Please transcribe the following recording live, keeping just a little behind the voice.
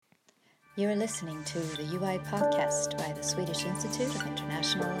You're listening to the UI podcast by the Swedish Institute of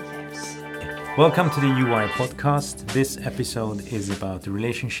International Affairs. Welcome to the UI podcast. This episode is about the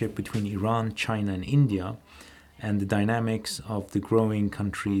relationship between Iran, China, and India and the dynamics of the growing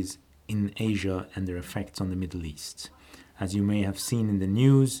countries in Asia and their effects on the Middle East. As you may have seen in the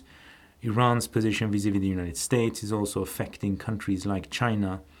news, Iran's position vis-à-vis the United States is also affecting countries like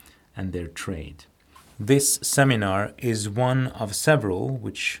China and their trade. This seminar is one of several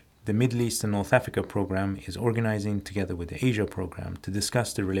which the Middle East and North Africa program is organizing together with the Asia program to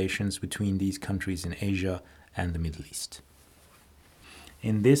discuss the relations between these countries in Asia and the Middle East.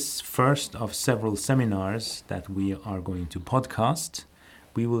 In this first of several seminars that we are going to podcast,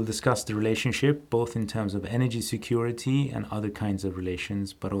 we will discuss the relationship both in terms of energy security and other kinds of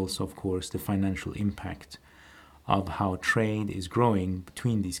relations, but also, of course, the financial impact of how trade is growing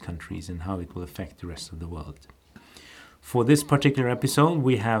between these countries and how it will affect the rest of the world. For this particular episode,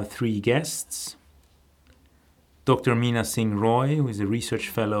 we have three guests. Dr. Meena Singh Roy, who is a research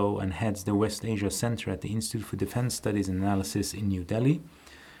fellow and heads the West Asia Center at the Institute for Defence Studies and Analyses in New Delhi,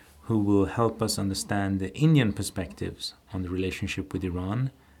 who will help us understand the Indian perspectives on the relationship with Iran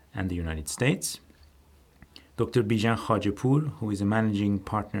and the United States. Dr. Bijan Khajehpour, who is a managing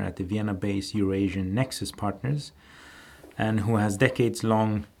partner at the Vienna-based Eurasian Nexus Partners and who has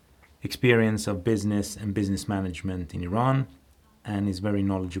decades-long experience of business and business management in Iran and is very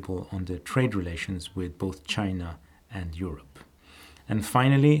knowledgeable on the trade relations with both China and Europe. And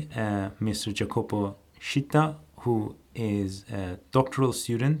finally, Mr. Jacopo Scita, who is a doctoral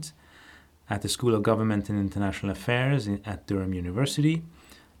student at the School of Government and International Affairs at Durham University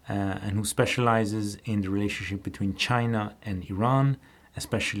and who specializes in the relationship between China and Iran,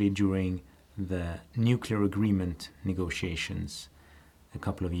 especially during the nuclear agreement negotiations a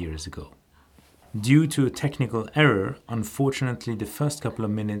couple of years ago. Due to a technical error, unfortunately, the first couple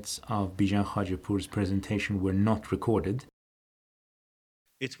of minutes of Bijan Khajehpour's presentation were not recorded.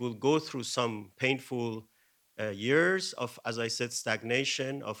 It will go through some painful years of, as I said,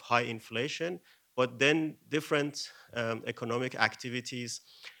 stagnation, of high inflation, but then different economic activities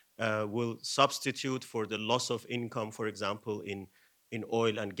will substitute for the loss of income, for example, in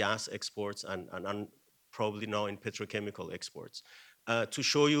oil and gas exports and probably now in petrochemical exports. To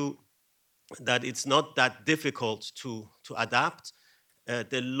show you that it's not that difficult to adapt,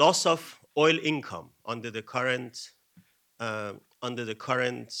 the loss of oil income under the current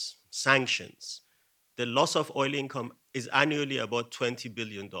sanctions, the loss of oil income is annually about $20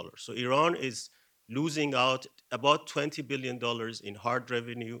 billion. So Iran is losing out about $20 billion in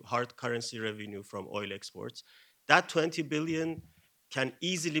hard currency revenue from oil exports. That 20 billion can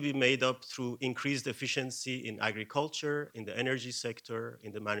easily be made up through increased efficiency in agriculture, in the energy sector,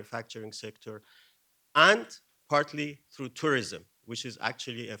 in the manufacturing sector, and partly through tourism, which is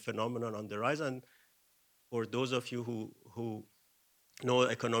actually a phenomenon on the rise. And for those of you who know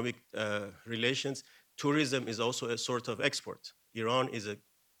economic relations, tourism is also a sort of export. Iran is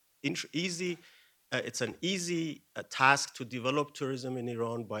it's an easy task to develop tourism in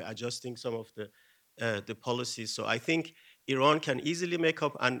Iran by adjusting some of the policies. So I think Iran can easily make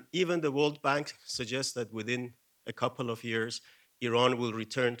up, and even the World Bank suggests that within a couple of years, Iran will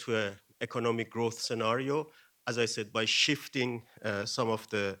return to an economic growth scenario, as I said, by shifting some of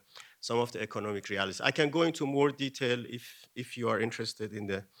the economic realities. I can go into more detail if you are interested in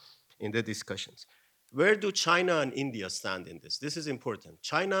the discussions. Where do China and India stand in this? This is important.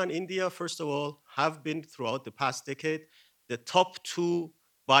 China and India, first of all, have been throughout the past decade the top two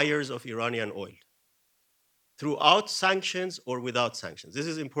buyers of Iranian oil, throughout sanctions or without sanctions. This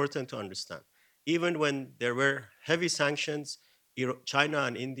is important to understand. Even when there were heavy sanctions, China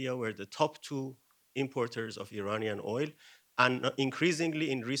and India were the top two importers of Iranian oil, and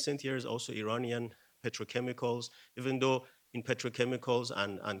increasingly in recent years also Iranian petrochemicals, even though in petrochemicals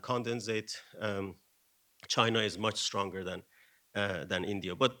and condensate, China is much stronger than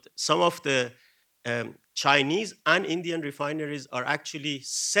India. But some of the Chinese and Indian refineries are actually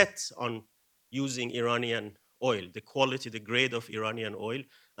set on using Iranian oil, the quality, the grade of Iranian oil,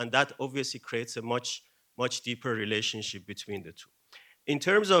 and that obviously creates a much deeper relationship between the two. In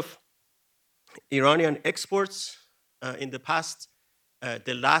terms of Iranian exports, in the past,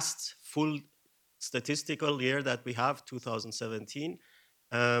 the last full statistical year that we have, 2017,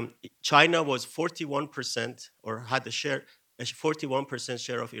 China was 41% or had a 41%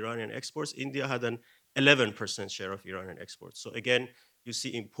 share of Iranian exports. India had an 11% share of Iranian exports. So again, you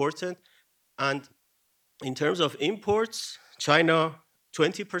see important. And in terms of imports, China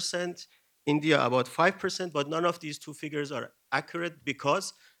 20%, India about 5%, but none of these two figures are accurate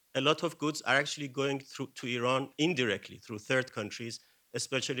because a lot of goods are actually going through to Iran indirectly through third countries,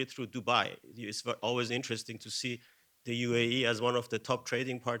 especially through Dubai. It's always interesting to see the UAE as one of the top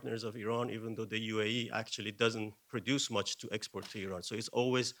trading partners of Iran, even though the UAE actually doesn't produce much to export to Iran. So it's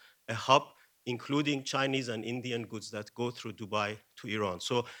always a hub, including Chinese and Indian goods that go through Dubai to Iran.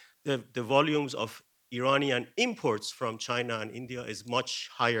 So the volumes of Iranian imports from China and India is much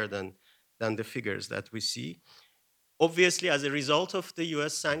higher than the figures that we see. Obviously, as a result of the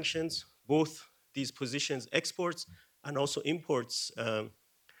US sanctions, both these positions, exports and also imports,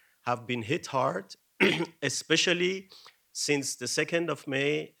 have been hit hard, especially since the 2nd of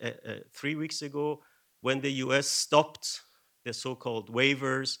May, 3 weeks ago, when the US stopped the so called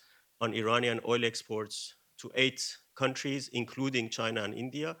waivers on Iranian oil exports to 8 countries, including China and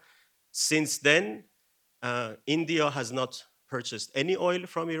India. Since then, India has not purchased any oil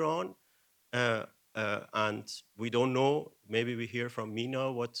from Iran. Uh, and we don't know, maybe we hear from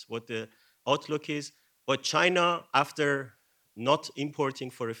Meena what the outlook is. But China, after not importing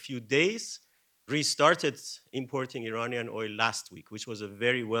for a few days, restarted importing Iranian oil last week, which was a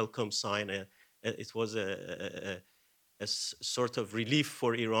very welcome sign. It was sort of relief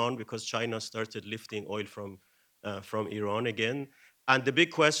for Iran because China started lifting oil from Iran again. And the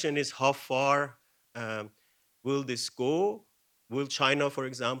big question is, how far um, will this go? Will China, for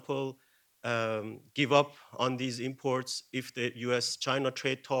example, give up on these imports if the US-China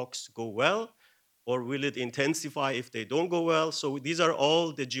trade talks go well? Or will it intensify if they don't go well? So these are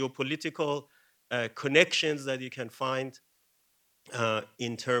all the geopolitical connections that you can find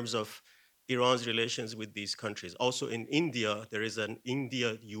in terms of Iran's relations with these countries. Also in India, there is an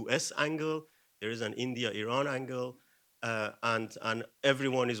India-US angle, there is an India-Iran angle, and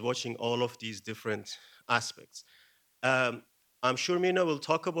everyone is watching all of these different aspects. Um, I'm sure Mina will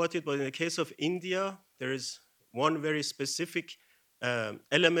talk about it, but in the case of India, there is one very specific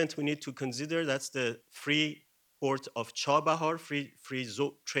element we need to consider. That's the free port of Chabahar,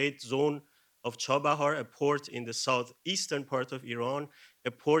 trade zone of Chabahar, a port in the southeastern part of Iran,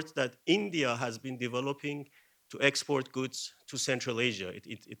 a port that India has been developing to export goods to Central Asia.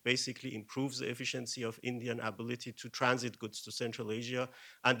 It basically improves the efficiency of Indian ability to transit goods to Central Asia.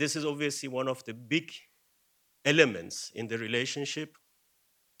 And this is obviously one of the big elements in the relationship,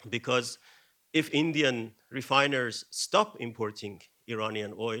 because if Indian refiners stop importing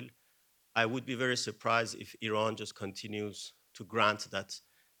Iranian oil, I would be very surprised if Iran just continues to grant that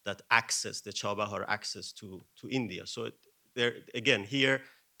access, the Chabahar access to India. So there again, here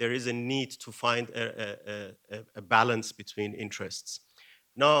there is a need to find a balance between interests.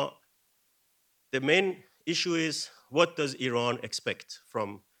 Now, the main issue is, what does Iran expect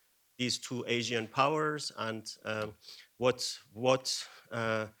from these two Asian powers, and what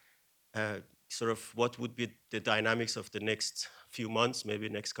uh, uh, sort of what would be the dynamics of the next few months, maybe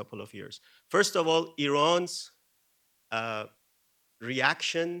next couple of years. First of all, Iran's uh,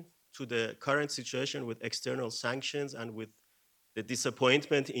 reaction to the current situation with external sanctions and with the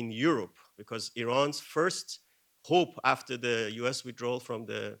disappointment in Europe, because Iran's first hope after the US withdrawal from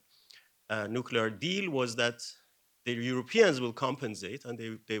the nuclear deal was that the Europeans will compensate, and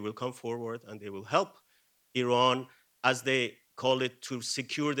they will come forward and they will help Iran, as they call it, to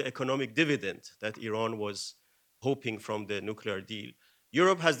secure the economic dividend that Iran was hoping from the nuclear deal.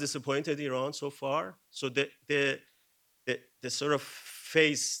 Europe has disappointed Iran so far. So the sort of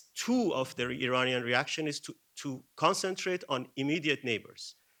phase two of the Iranian reaction is to concentrate on immediate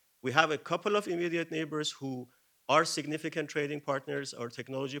neighbors. We have a couple of immediate neighbors who are significant trading partners or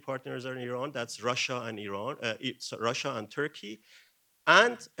technology partners in Iran. That's Russia and it's Russia and Turkey.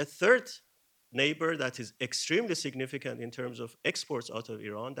 And a third neighbor that is extremely significant in terms of exports out of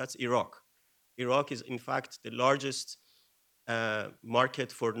Iran, that's Iraq. Iraq is, in fact, the largest market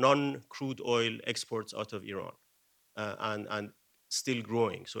for non-crude oil exports out of Iran, and still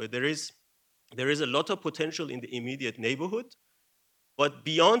growing. So there is a lot of potential in the immediate neighborhood. But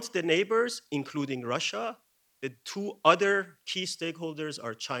beyond the neighbors, including Russia, the two other key stakeholders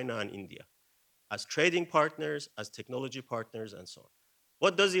are China and India, as trading partners, as technology partners, and so on.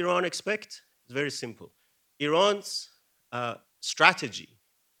 What does Iran expect? It's very simple. Iran's strategy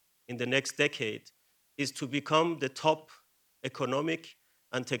in the next decade is to become the top economic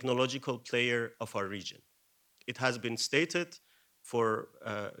and technological player of our region. It has been stated for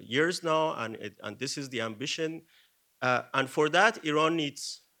years now, and this is the ambition. And for that, Iran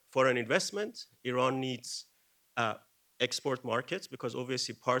needs foreign investment. Iran needs uh, export markets, because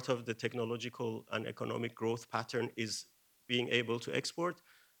obviously part of the technological and economic growth pattern is being able to export.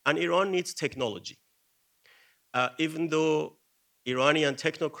 And Iran needs technology. Even though Iranian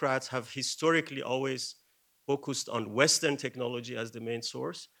technocrats have historically always focused on Western technology as the main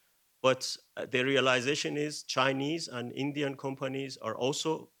source, But the realization is Chinese and Indian companies are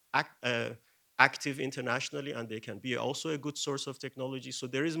also active internationally, and they can be also a good source of technology. So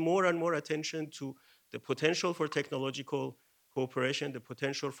there is more and more attention to the potential for technological cooperation, the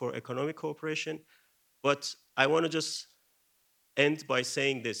potential for economic cooperation. But I want to just end by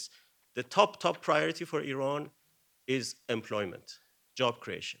saying this. The top priority for Iran is employment, job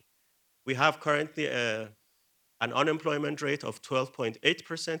creation. We have currently an unemployment rate of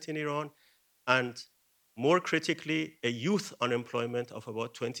 12.8% in Iran, and more critically, a youth unemployment of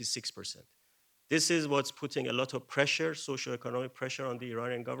about 26%. This is what's putting a lot of pressure, socioeconomic pressure on the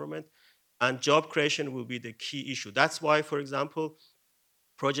Iranian government, and job creation will be the key issue. That's why, for example,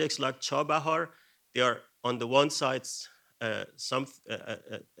 projects like Chabahar, they are on the one side some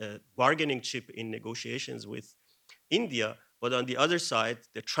bargaining chip in negotiations with India, but on the other side,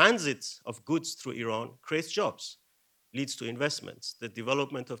 the transit of goods through Iran creates jobs, leads to investments, the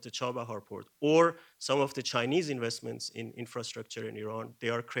development of the Chabahar port, or some of the Chinese investments in infrastructure in Iran, they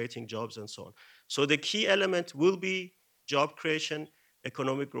are creating jobs and so on. So the key element will be job creation,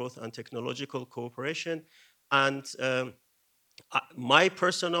 economic growth, and technological cooperation. And my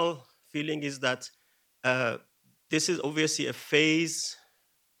personal feeling is that uh, this is obviously a phase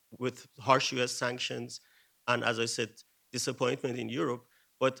with harsh US sanctions and, as I said, disappointment in Europe.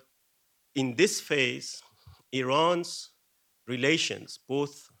 But in this phase, Iran's relations,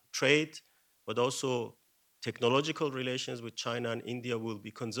 both trade but also technological relations with China and India, will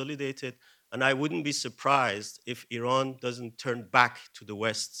be consolidated. And I wouldn't be surprised if Iran doesn't turn back to the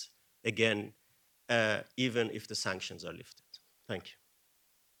West again, even if the sanctions are lifted. Thank you.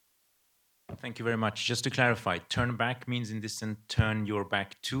 Thank you very much. Just to clarify, turn back means in this sense turn your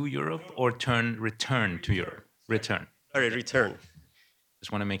back to Europe or return to Europe? Return. Sorry, return.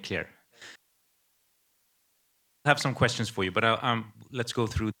 Just want to make clear. I have some questions for you, but let's go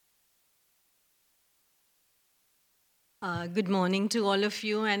through. Good morning to all of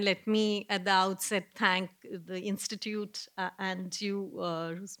you, and let me at the outset thank the Institute and you,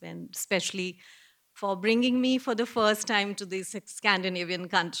 Rouzbeh, especially for bringing me for the first time to this Scandinavian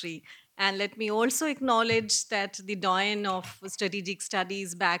country. And let me also acknowledge that the doyen of strategic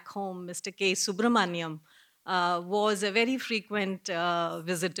studies back home, Mr. K. Subramaniam, was a very frequent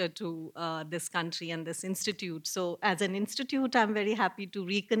visitor to this country and this institute. So as an institute, I'm very happy to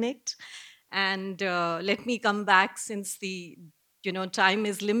reconnect. And let me come back, since the time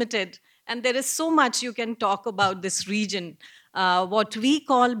is limited and there is so much you can talk about this region, what we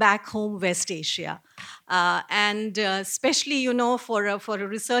call back home West Asia. And especially, for a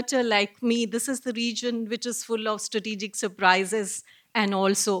researcher like me, this is the region which is full of strategic surprises and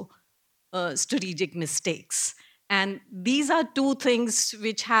also strategic mistakes. And these are two things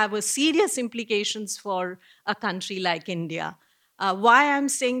which have a serious implications for a country like India. Why I'm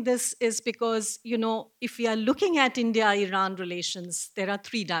saying this is because, if we are looking at India-Iran relations, there are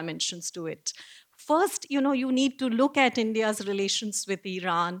three dimensions to it. First, you need to look at India's relations with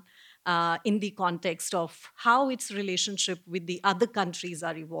Iran in the context of how its relationship with the other countries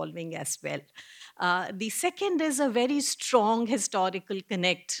are evolving as well. The second is a very strong historical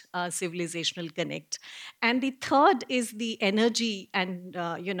connect, civilizational connect. And the third is the energy and,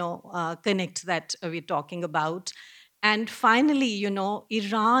 connect that we're talking about. And finally,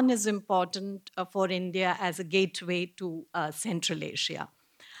 Iran is important for India as a gateway to Central Asia.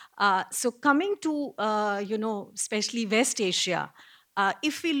 So coming to, especially West Asia,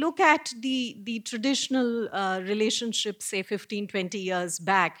 if we look at the traditional relationship, say 15, 20 years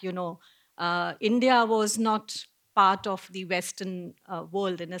back, India was not part of the Western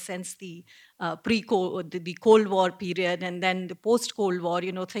world, in a sense, the the Cold War period, and then the post-Cold War,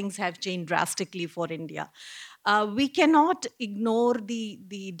 things have changed drastically for India. We cannot ignore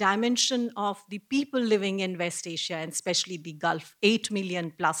the dimension of the people living in West Asia, and especially the Gulf. 8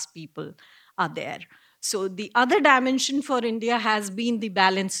 million plus people are there. So the other dimension for India has been the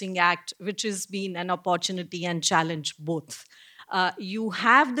balancing act, which has been an opportunity and challenge both. You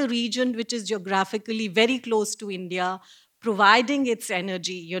have the region which is geographically very close to India, providing its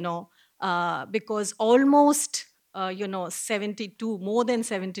energy, because almost 72, more than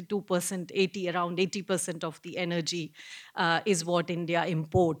 72%, around 80% of the energy is what India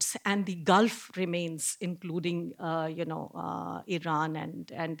imports. And the Gulf remains, including, Iran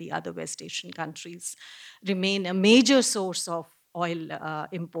and the other West Asian countries, remain a major source of oil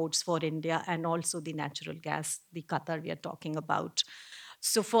imports for India, and also the natural gas, the Qatar we are talking about.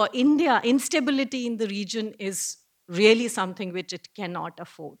 So for India, instability in the region is really something which it cannot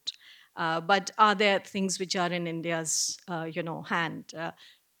afford. But are there things which are in India's, hand?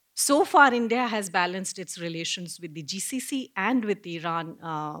 So far, India has balanced its relations with the GCC and with Iran,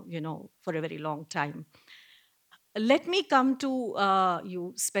 for a very long time. Let me come to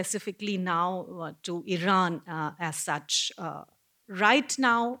you specifically now to Iran as such. Right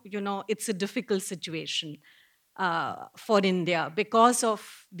now, it's a difficult situation for India because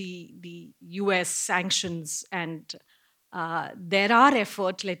of the US sanctions. And there are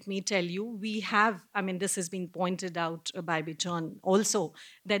efforts, let me tell you. We have, I mean, this has been pointed out by Bijan also,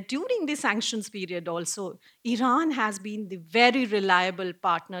 that during the sanctions period also, Iran has been the very reliable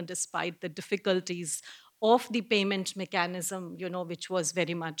partner despite the difficulties of the payment mechanism, which was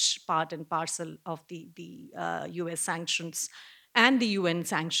very much part and parcel of the US sanctions and the UN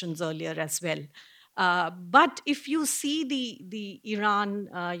sanctions earlier as well. But if you see the Iran,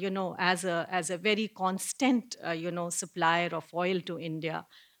 as a very constant, supplier of oil to India,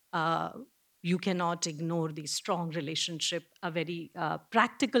 uh, you cannot ignore the strong relationship, a very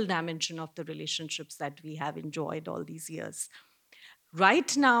practical dimension of the relationships that we have enjoyed all these years.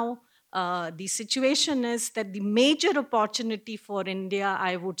 Right now, the situation is that the major opportunity for India,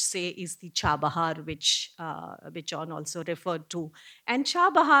 I would say, is the Chabahar, which John also referred to. And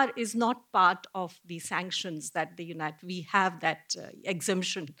Chabahar is not part of the sanctions that we have that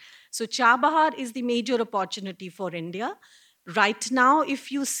exemption. So Chabahar is the major opportunity for India. Right now,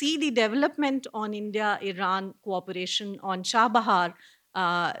 if you see the development on India-Iran cooperation on Chabahar,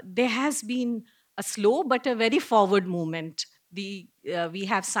 there has been a slow but a very forward movement. We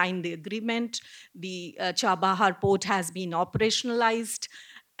have signed the agreement. The Chabahar port has been operationalized,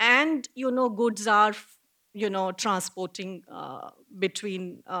 and goods are transporting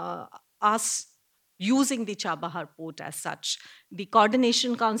between us using the Chabahar port as such. The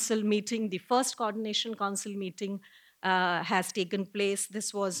coordination council meeting, the first coordination council meeting, has taken place.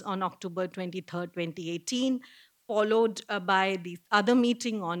 This was on October 23rd, 2018, followed by the other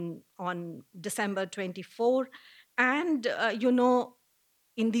meeting on December 24. And,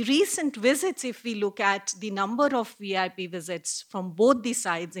 in the recent visits, if we look at the number of VIP visits from both the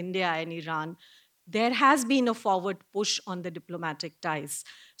sides, India and Iran, there has been a forward push on the diplomatic ties.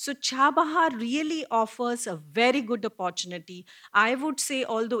 So Chabahar really offers a very good opportunity. I would say,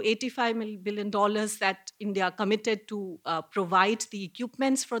 although $85 billion that India committed to provide the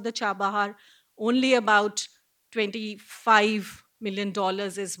equipments for the Chabahar, only about $25 million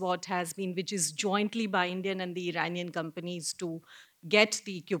is what has been, which is jointly by Indian and the Iranian companies to get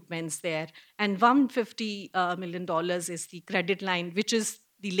the equipments there. And $150 million is the credit line, which is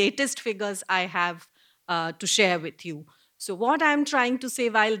the latest figures I have to share with you. So, what I'm trying to say,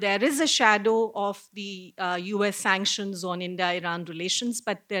 while there is a shadow of the US sanctions on India Iran relations,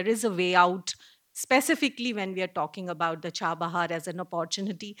 but there is a way out, specifically when we are talking about the Chabahar as an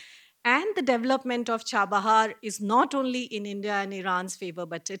opportunity. And the development of Chabahar is not only in India and Iran's favor,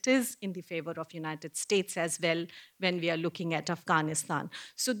 but it is in the favor of United States as well when we are looking at Afghanistan.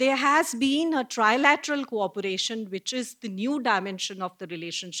 So there has been a trilateral cooperation, which is the new dimension of the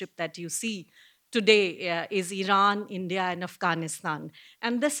relationship that you see today, is Iran, India, and Afghanistan.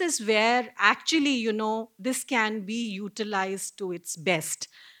 And this is where actually, this can be utilized to its best.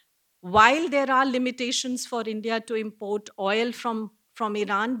 While there are limitations for India to import oil from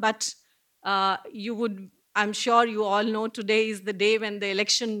Iran, but I'm sure you all know today is the day when the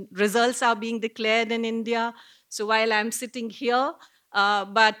election results are being declared in India. So while I'm sitting here,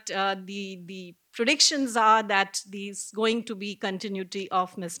 but the predictions are that there's going to be continuity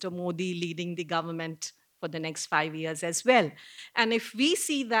of Mr. Modi leading the government for the next 5 years as well. And if we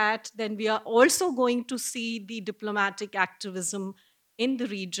see that, then we are also going to see the diplomatic activism in the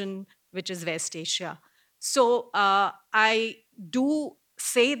region, which is West Asia. So I do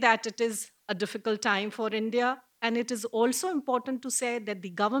say that it is a difficult time for India. And it is also important to say that the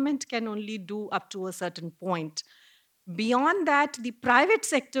government can only do up to a certain point. Beyond that, the private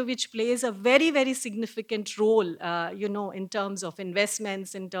sector, which plays a very, very significant role, in terms of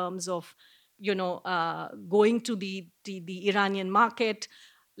investments, in terms of, going to the Iranian market.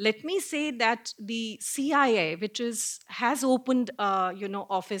 Let me say that the CIA, has opened,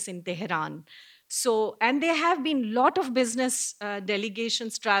 office in Tehran. So, and there have been lot of business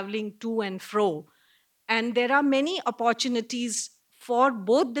delegations traveling to and fro. And there are many opportunities for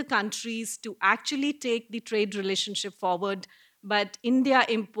both the countries to actually take the trade relationship forward. But India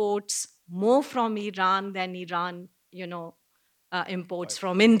imports more from Iran than Iran, imports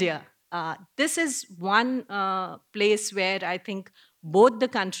from India. This is one place where I think both the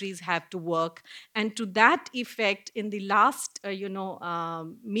countries have to work. And to that effect, in the last,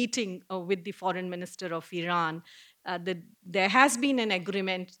 meeting with the foreign minister of Iran, there has been an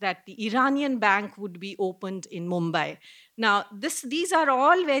agreement that the Iranian bank would be opened in Mumbai. Now, these are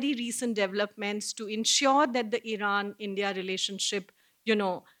all very recent developments to ensure that the Iran-India relationship,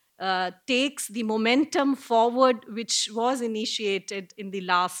 takes the momentum forward, which was initiated in the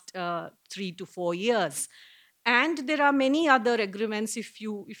last 3 to 4 years. And there are many other agreements. If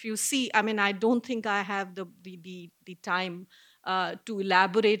you see, I mean, I don't think I have the time to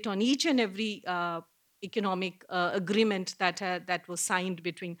elaborate on each and every economic agreement that was signed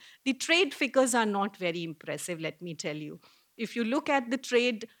between. The trade figures are not very impressive, let me tell you. If you look at the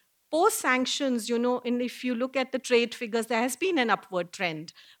trade post sanctions, and if you look at the trade figures, there has been an upward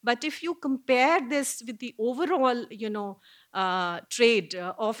trend. But if you compare this with the overall, trade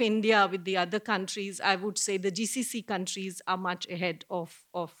of India with the other countries, I would say the GCC countries are much ahead of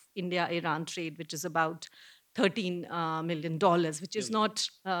India-Iran trade, which is about $13 million, which is not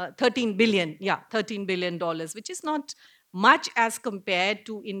 13 billion, $13 billion, which is not much as compared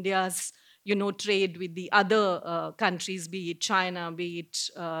to India's trade with the other countries, be it China, be it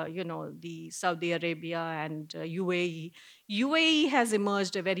the Saudi Arabia and UAE. UAE has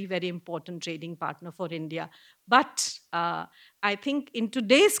emerged a very, very important trading partner for India. But I think in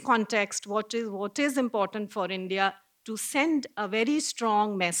today's context, what is important for India to send a very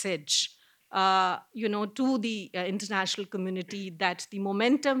strong message to the international community that the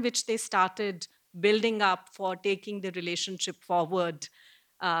momentum which they started building up for taking the relationship forward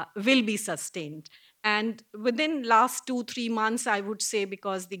will be sustained. And within last 2-3 months, I would say,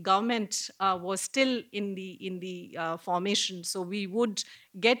 because the government was still in the formation, so we would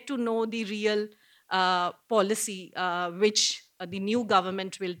get to know the real policy which the new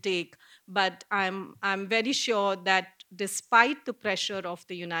government will take. But I'm very sure that despite the pressure of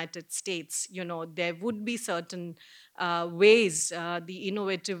the United States, there would be certain ways, the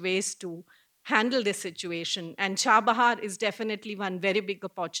innovative ways to handle this situation. And Chabahar is definitely one very big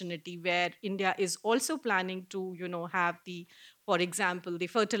opportunity where India is also planning to, have for example, the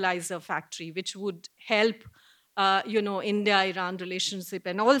fertilizer factory, which would help, India-Iran relationship,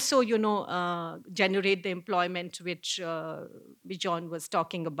 and also, generate the employment which Bijan was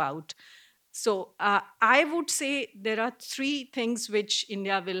talking about. So I would say there are 3 things which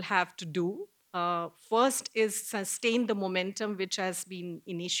India will have to do. First is sustain the momentum which has been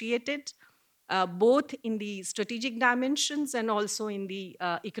initiated, both in the strategic dimensions and also in the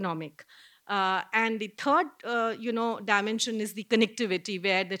economic. And the third, dimension is the connectivity,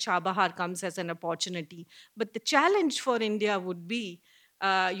 where the Chabahar comes as an opportunity. But the challenge for India would be,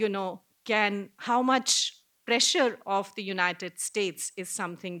 how much pressure of the United States is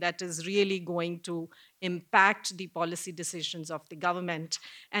something that is really going to impact the policy decisions of the government.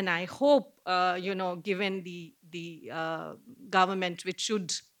 And I hope, given the government which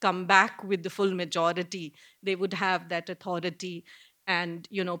should come back with the full majority, they would have that authority and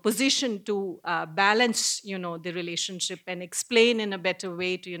position to balance the relationship and explain in a better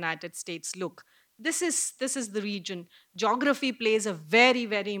way to United States, look, this is the region. Geography plays a very,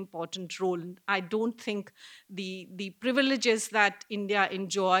 very important role. I don't think the privileges that India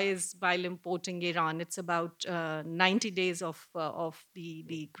enjoys while importing Iran, it's about 90 days of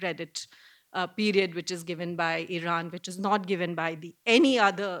the credit period which is given by Iran, which is not given by any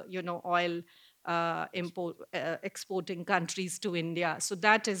other oil exporting countries to India. So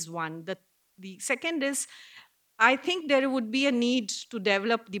that is one. The second is, I think there would be a need to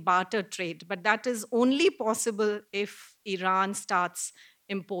develop the barter trade, but that is only possible if Iran starts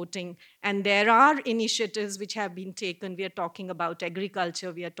importing. And there are initiatives which have been taken. We are talking about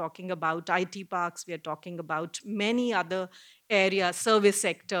agriculture, we are talking about IT parks, we are talking about many other areas, service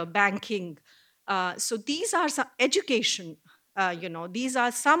sector, banking. So these are some education. These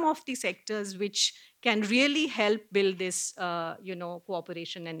are some of the sectors which can really help build this,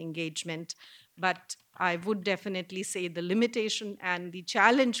 cooperation and engagement. But I would definitely say the limitation and the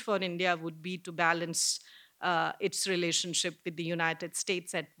challenge for India would be to balance its relationship with the United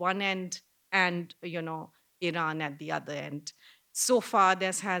States at one end and, Iran at the other end. So far,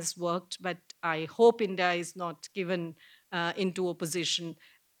 this has worked, but I hope India is not given into a position.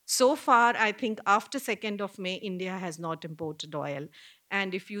 So far, I think after 2nd of May, India has not imported oil.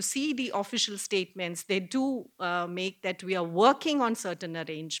 And if you see the official statements, they do make that we are working on certain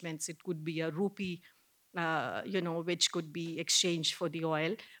arrangements. It could be a rupee, which could be exchanged for the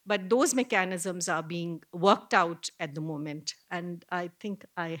oil. But those mechanisms are being worked out at the moment. And I think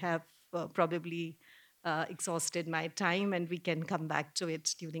I have probably exhausted my time, and we can come back to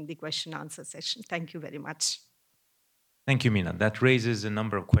it during the question answer session. Thank you very much. Thank you, Meena. That raises a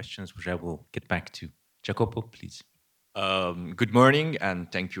number of questions which I will get back to. Jacopo, please. Good morning,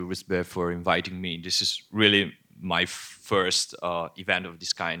 and thank you, Rouzbeh, for inviting me. This is really my first event of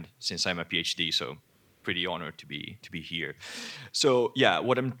this kind since I'm a PhD. So pretty honored to be here. So yeah,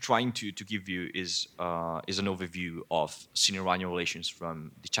 what I'm trying to give you is an overview of Sino-Iranian relations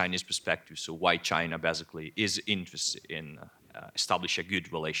from the Chinese perspective. So why China basically is interested in establishing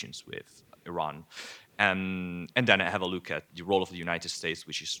good relations with Iran, and then I have a look at the role of the United States,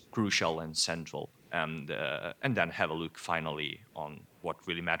 which is crucial and central, and then have a look finally on what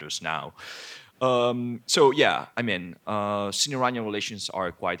really matters now. So yeah, I mean, Sino-Iranian relations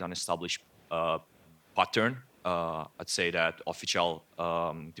are quite unestablished pattern. I'd say that official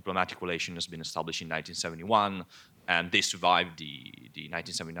diplomatic relation has been established in 1971, and they survived the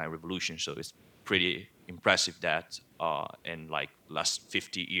 1979 revolution. So it's pretty impressive that in like last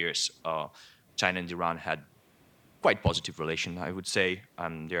 50 years, China and Iran had quite positive relation, I would say,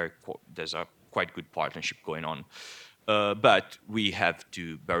 and there's a quite good partnership going on. But we have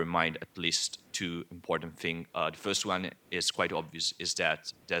to bear in mind at least two important things. The first one is quite obvious: is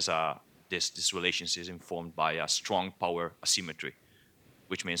that this relationship is informed by a strong power asymmetry,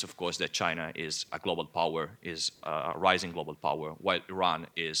 which means, of course, that China is a global power, is a rising global power, while Iran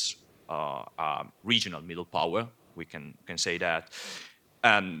is a regional middle power. We can say that.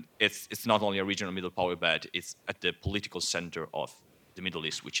 And it's not only a regional middle power, but it's at the political center of the Middle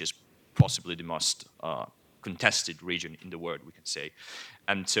East, which is possibly the most contested region in the world, we can say.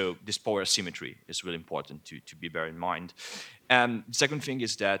 And so this power asymmetry is really important to be bear in mind. And the second thing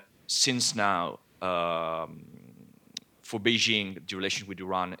is that since now, for Beijing, the relation with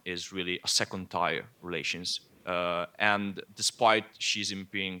Iran is really a second-tier relations. And despite Xi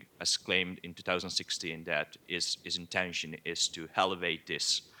Jinping has claimed in 2016 that his intention is to elevate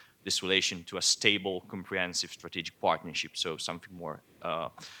this relation to a stable, comprehensive strategic partnership, so something more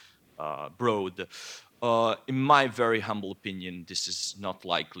broad. In my very humble opinion, this is not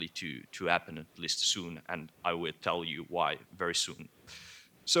likely to happen, at least soon, and I will tell you why very soon.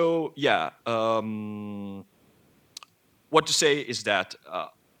 So yeah, what to say is that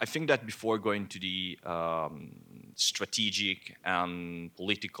I think that before going to the strategic and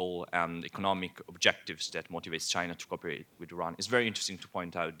political and economic objectives that motivates China to cooperate with Iran, it's very interesting to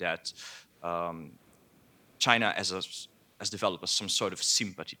point out that China has developed some sort of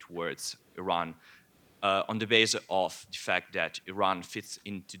sympathy towards Iran on the basis of the fact that Iran fits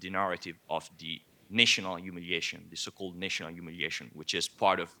into the narrative of the national humiliation, the so-called national humiliation, which is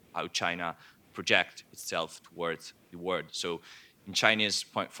part of how China project itself towards the world. So from Chinese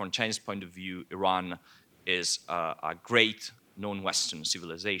point of view, Iran is a great non-Western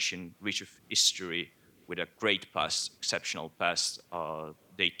civilization, rich of history, with a great past, exceptional past.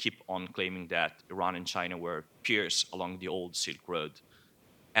 They keep on claiming that Iran and China were peers along the old Silk Road.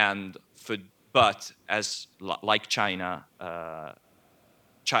 But like China,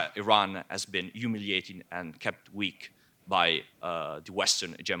 Iran has been humiliated and kept weak by the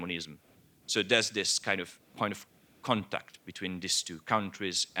Western hegemonism. So there's this kind of point of contact between these two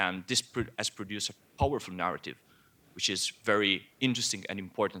countries, and this has produced a powerful narrative, which is very interesting and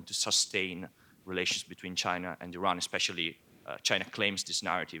important to sustain relations between China and Iran, especially China claims this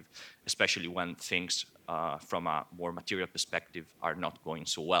narrative, especially when things from a more material perspective are not going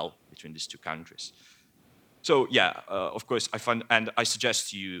so well between these two countries. So yeah, of course, I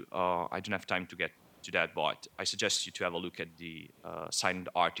suggest you, I don't have time to get to that, but I suggest you to have a look at the signed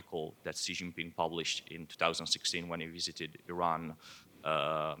article that Xi Jinping published in 2016 when he visited Iran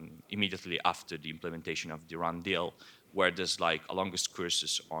immediately after the implementation of the Iran deal, where there's like a long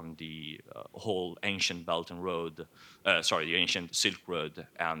excursus on the whole ancient Belt and Road, the ancient Silk Road,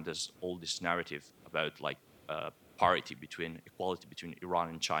 and there's all this narrative about like equality between Iran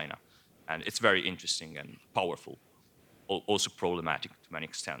and China. And it's very interesting and powerful, also problematic to many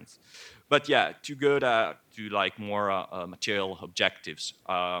extents. But yeah, to go to like more material objectives,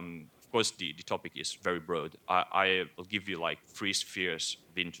 of course, the topic is very broad. I will give you like 3 spheres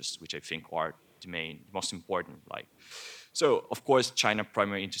of interest, which I think are the most important. So, of course, China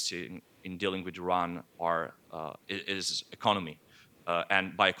primary interest in dealing with Iran is economy.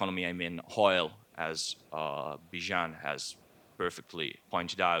 And by economy, I mean oil, as Bijan has perfectly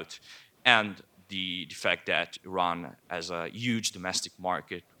pointed out, and the fact that Iran has a huge domestic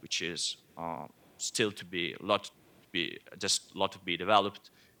market, which is still to be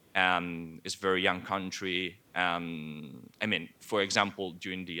developed, and it's a very young country. I mean, for example,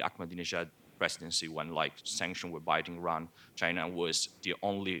 during the Ahmadinejad presidency, when like sanctions were biting Iran, China was the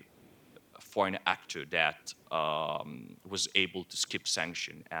only foreign actor that was able to skip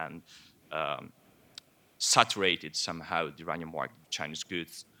sanction and saturated somehow the Iranian market with Chinese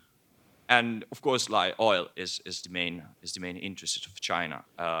goods. And of course, like oil is the main interest of China.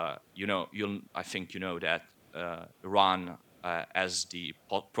 I think you know that Iran as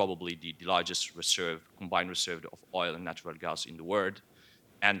probably the largest combined reserve of oil and natural gas in the world,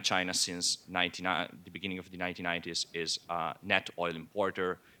 and China since the beginning of the 1990s is a net oil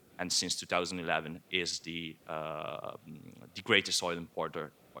importer, and since 2011 is the greatest oil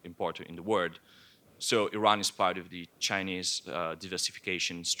importer in the world. So Iran is part of the Chinese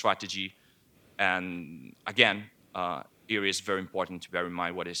diversification strategy. And again, here is very important to bear in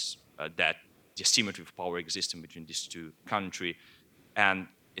mind what is that the asymmetry of power existing between these two countries. And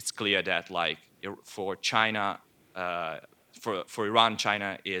it's clear that, like, for China, for Iran,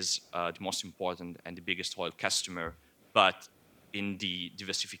 China is the most important and the biggest oil customer. But in the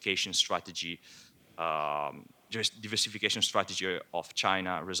diversification strategy of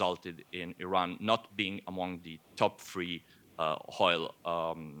China resulted in Iran not being among the top three oil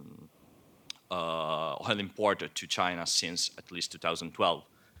importer to China since at least 2012.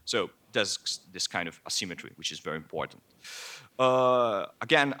 So there's this kind of asymmetry, which is very important.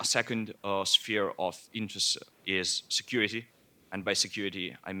 Again, a second sphere of interest is security. And by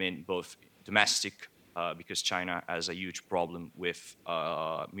security, I mean both domestic, because China has a huge problem with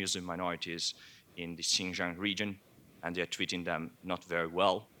Muslim minorities in the Xinjiang region, and they're treating them not very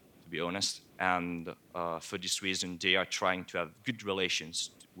well, to be honest. And for this reason, they are trying to have good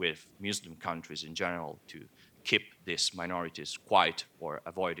relations with Muslim countries in general to keep these minorities quiet or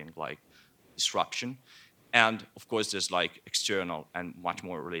avoiding like disruption. And of course, there's like external and much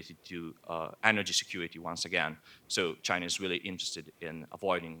more related to energy security once again. So China is really interested in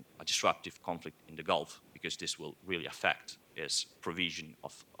avoiding a disruptive conflict in the Gulf, because this will really affect its provision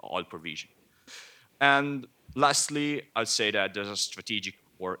of oil provision. And lastly, I'd say that there's a strategic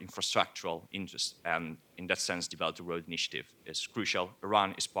or infrastructural interest. And in that sense, the Belt and Road Initiative is crucial.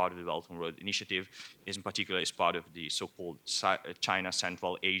 Iran is part of the Belt and Road Initiative, in particular is part of the so-called China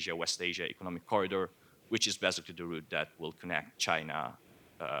Central Asia, West Asia Economic Corridor, which is basically the route that will connect China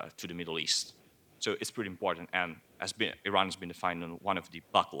to the Middle East. So it's pretty important, and Iran has been defined on one of the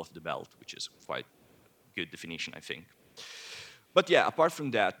buckle of the belt, which is quite a good definition, I think. But yeah, apart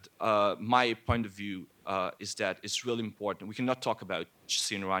from that, my point of view is that it's really important. We cannot talk about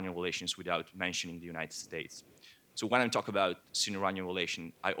Sino-Iranian relations without mentioning the United States. So when I talk about Sino-Iranian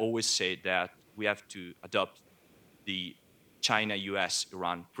relation, I always say that we have to adopt the China, US,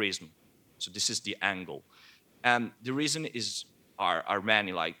 Iran prism. So this is the angle. And the reason are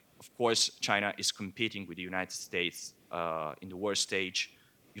many. Like, of course, China is competing with the United States in the war stage.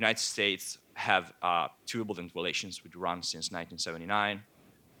 United States have turbulent relations with Iran since 1979.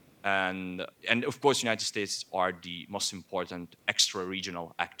 And of course, United States are the most important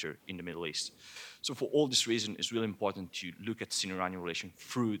extra-regional actor in the Middle East. So for all this reason, it's really important to look at Sino-Iranian relations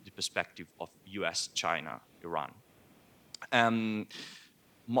through the perspective of US, China, Iran.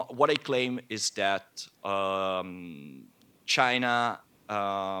 What I claim is that China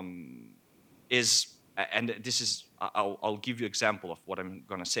is, and this is, I'll give you an example of what I'm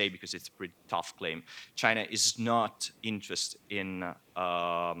going to say because it's a pretty tough claim. China is not interested in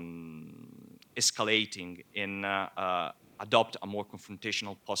escalating, in adopt a more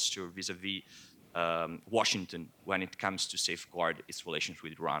confrontational posture vis-a-vis Washington when it comes to safeguard its relations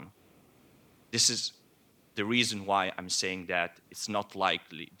with Iran. This is the reason why I'm saying that it's not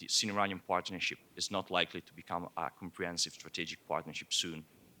likely, the Sino-Iranian partnership is not likely to become a comprehensive strategic partnership soon.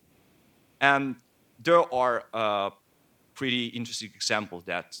 And there are pretty interesting examples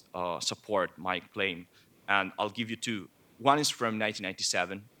that support my claim, and I'll give you two. One is from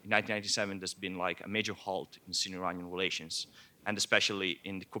 1997. In 1997, there's been like a major halt in Sino-Iranian relations, and especially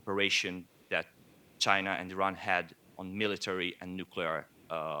in the cooperation that China and Iran had on military and nuclear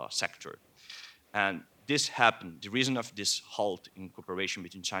sector. And this happened, the reason of this halt in cooperation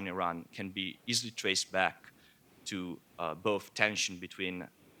between China and Iran can be easily traced back to both tension between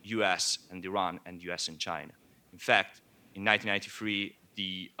US and Iran and US and China. In fact, in 1993,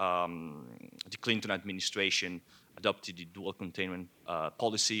 the Clinton administration adopted the dual containment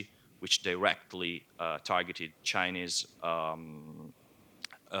policy, which directly targeted Chinese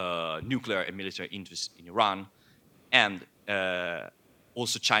nuclear and military interests in Iran. And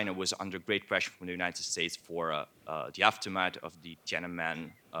also China was under great pressure from the United States for the aftermath of the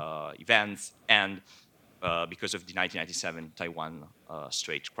Tiananmen events and because of the 1997 Taiwan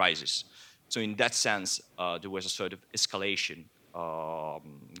Strait crisis. So in that sense, there was a sort of escalation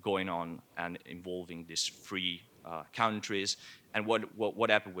going on and involving these three countries. And what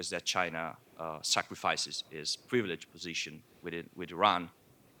happened was that China sacrifices its privileged position with Iran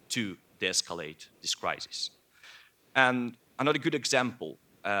to de-escalate this crisis. And another good example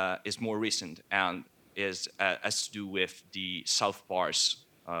is more recent and has to do with the South Pars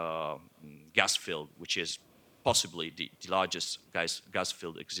gas field, which is possibly the largest gas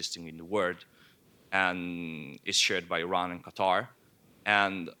field existing in the world, and is shared by Iran and Qatar.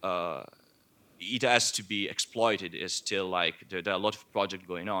 And it has to be exploited. Is still like there are a lot of projects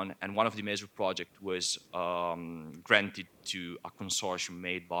going on, and one of the major projects was granted to a consortium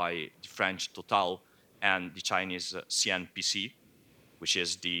made by the French Total and the Chinese CNPC, which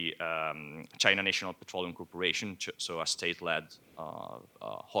is the China National Petroleum Corporation, so a state-led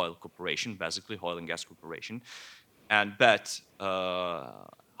oil corporation, basically oil and gas corporation. But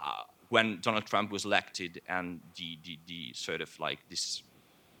when Donald Trump was elected, and the sort of like this,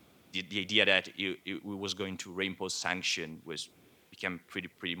 the idea that it was going to reimpose sanction became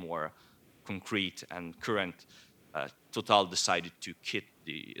pretty more concrete and current. Total decided to quit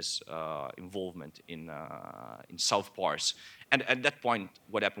his involvement in South Pars, and at that point,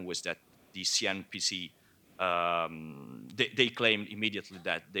 what happened was that the CNPC they claimed immediately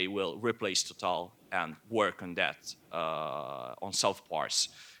that they will replace Total and work on that on South Pars,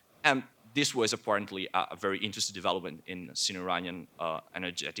 and this was apparently a very interesting development in Sino-Iranian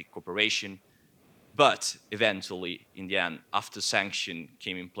energetic cooperation. But eventually, in the end, after sanction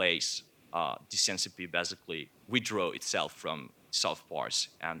came in place, the CNCP basically withdrew itself from South Pars,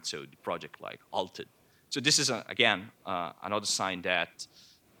 and so the project like halted. So this is again another sign that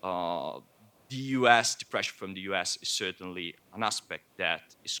the pressure from the US is certainly an aspect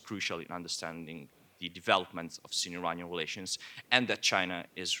that is crucial in understanding the developments of Sino-Iranian relations, and that China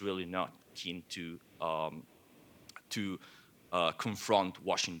is really not keen to confront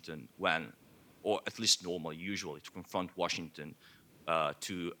Washington when, or at least normally, usually, to confront Washington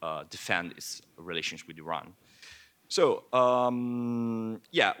to defend its relations with Iran. So,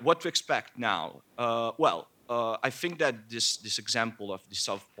 what to expect now? I think that this example of the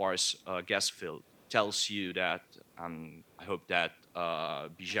South Pars gas field tells you that, and I hope that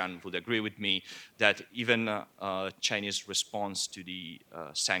Bijan would agree with me, that even Chinese response to the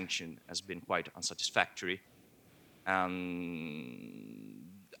sanction has been quite unsatisfactory. And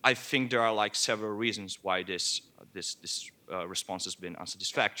I think there are like several reasons why this response has been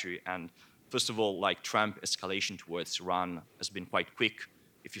unsatisfactory. And first of all, like Trump escalation towards Iran has been quite quick.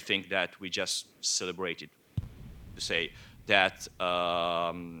 If you think that we just celebrated, to say that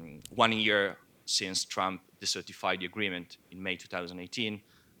 1 year since Trump decertified the agreement in May 2018,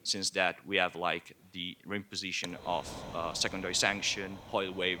 since that we have like the reimposition of secondary sanction,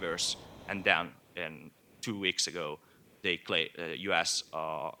 oil waivers, and then 2 weeks ago, the U.S.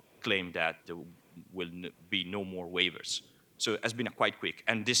 Claimed that there will be no more waivers. So it has been quite quick,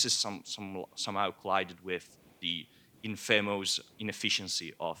 and this is somehow collided with the infamous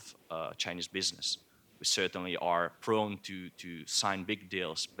inefficiency of Chinese business. We certainly are prone to sign big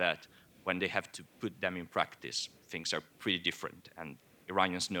deals, but when they have to put them in practice, things are pretty different, and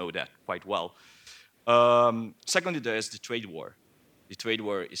Iranians know that quite well. Secondly, there is the trade war. The trade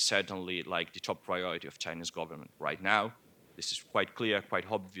war is certainly like the top priority of Chinese government right now. This is quite clear, quite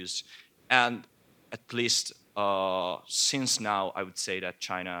obvious, and at least since now, I would say that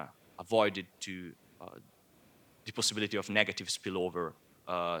China avoided the possibility of negative spillover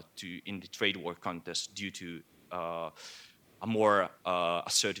in the trade war contest due to a more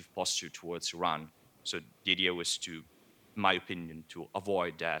assertive posture towards Iran. So the idea was to, in my opinion, to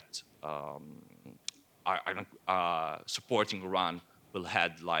avoid that supporting Iran will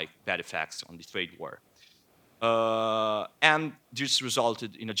have like bad effects on the trade war. And this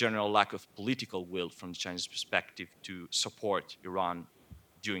resulted in a general lack of political will from the Chinese perspective to support Iran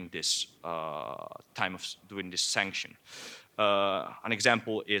during this during this sanction. An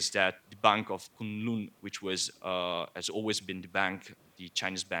example is that the Bank of Kunlun, which has always been the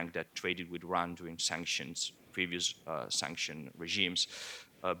Chinese bank that traded with Iran during previous sanction regimes,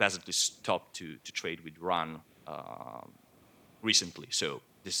 basically stopped to trade with Iran recently. So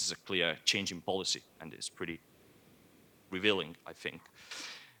this is a clear change in policy, and it's pretty revealing, I think.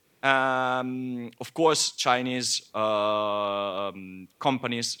 Of course, Chinese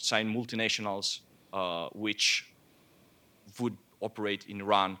companies, Chinese multinationals, which would operate in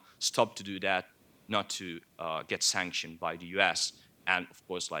Iran, stopped to do that, not to get sanctioned by the US. And of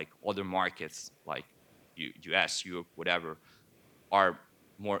course, like other markets, like US, Europe, whatever, are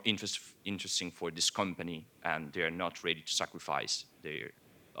more interesting for this company, and they're not ready to sacrifice their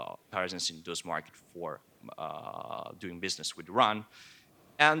presence in those markets for doing business with Iran.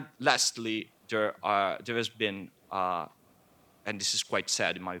 And lastly, there has been, and this is quite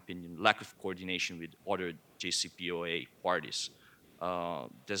sad in my opinion, lack of coordination with other JCPOA parties.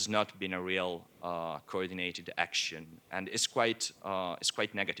 There's not been a real coordinated action, and it's quite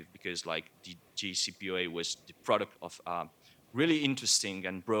negative because like the JCPOA was the product of really interesting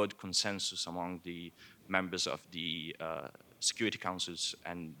and broad consensus among the members of the Security Councils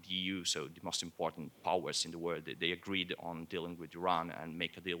and the EU, so the most important powers in the world, they agreed on dealing with Iran and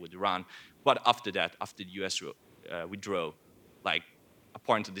make a deal with Iran. But after that, after the US withdrew, like a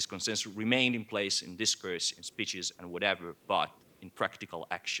point of this consensus remained in place in discourse, in speeches, and whatever, but in practical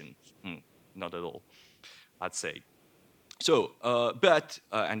action, not at all, I'd say. So,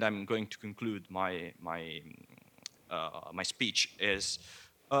 and I'm going to conclude my speech is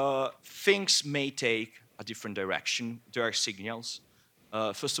things may take a different direction. There are signals.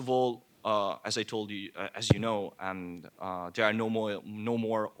 First of all, as I told you, as you know, and there are no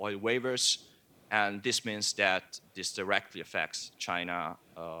more oil waivers, and this means that this directly affects China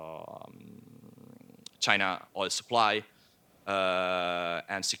oil supply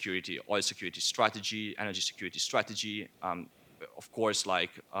and security, oil security strategy, energy security strategy. Of course,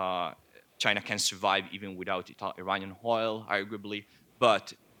 like China can survive even without Iranian oil, arguably,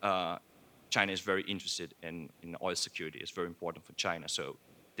 but China is very interested in oil security. It's very important for China. So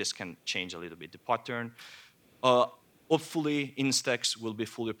this can change a little bit the pattern. Hopefully, Instex will be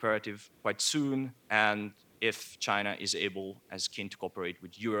fully operative quite soon. And if China is able, as keen to cooperate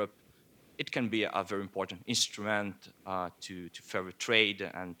with Europe, it can be a very important instrument to further trade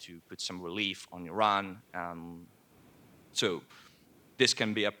and to put some relief on Iran. So this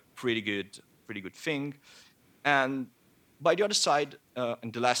can be a pretty good thing. And by the other side,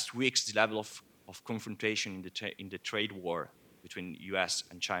 in the last weeks, the level of confrontation in the trade war between US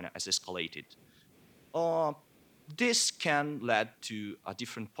and China has escalated. This can lead to a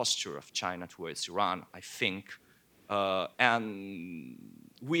different posture of China towards Iran, I think. And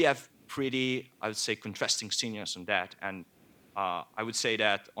we have pretty, I would say, contrasting signals on that. And I would say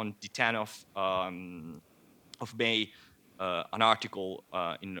that on the 10th of May, an article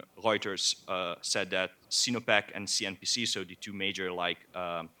in Reuters said that Sinopec and CNPC, so the two major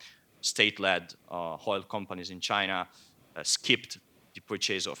state-led oil companies in China, skipped the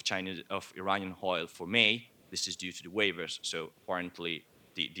purchase of Iranian oil for May. This is due to the waivers. So apparently,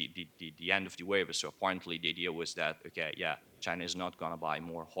 the end of the waivers. So apparently, the idea was that China is not going to buy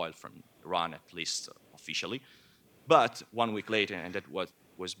more oil from Iran, at least officially. But 1 week later, and that was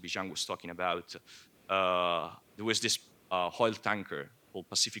Bijan was talking about, there was this oil tanker called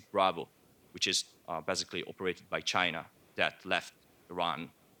Pacific Bravo, which is basically operated by China, that left Iran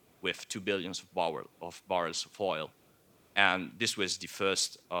with 2 billion barrels of oil. And this was the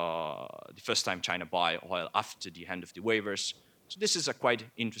first time China buy oil after the end of the waivers. So this is a quite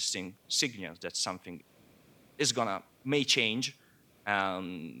interesting signal that something is may change.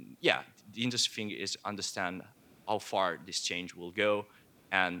 The interesting thing is understand how far this change will go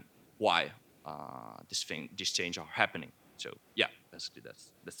and why this change are happening. So basically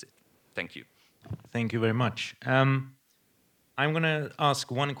that's it. Thank you. Thank you very much. I'm going to ask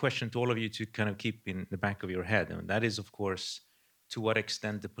one question to all of you to kind of keep in the back of your head, and that is, of course, to what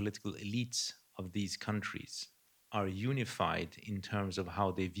extent the political elites of these countries are unified in terms of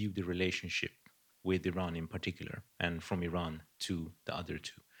how they view the relationship with Iran in particular, and from Iran to the other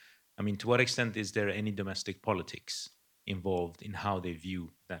two. I mean, to what extent is there any domestic politics involved in how they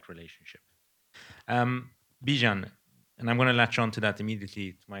view that relationship? Bijan, and I'm going to latch on to that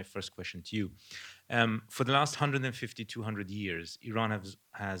immediately to my first question to you. For the last 150, 200 years, Iran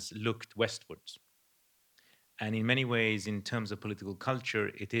has looked westwards. And in many ways, in terms of political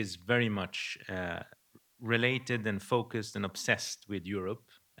culture, it is very much related and focused and obsessed with Europe,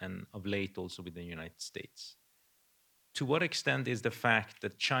 and of late also with the United States. To what extent is the fact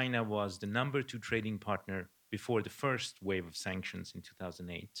that China was the number 2 trading partner before the first wave of sanctions in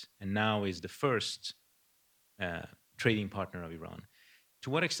 2008, and now is the first trading partner of Iran, to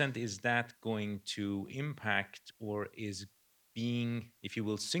what extent is that going to impact or is being, if you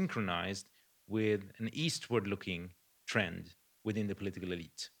will, synchronized with an eastward-looking trend within the political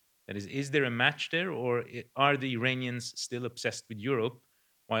elite? That is there a match there, or are the Iranians still obsessed with Europe,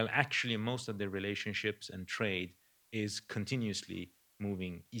 while actually most of their relationships and trade is continuously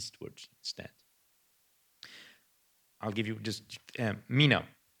moving eastwards instead? I'll give you just, Meena.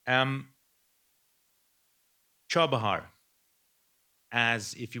 Chabahar,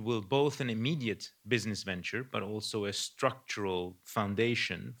 as, if you will, both an immediate business venture, but also a structural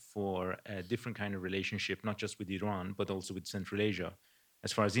foundation for a different kind of relationship, not just with Iran, but also with Central Asia,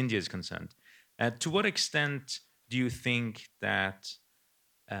 as far as India is concerned. To what extent do you think that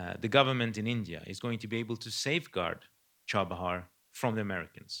the government in India is going to be able to safeguard Chabahar from the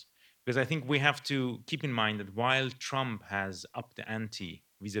Americans? Because I think we have to keep in mind that while Trump has upped the ante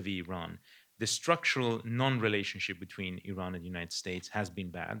vis-a-vis Iran, the structural non-relationship between Iran and the United States has been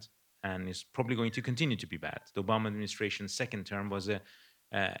bad and is probably going to continue to be bad. The Obama administration's second term was a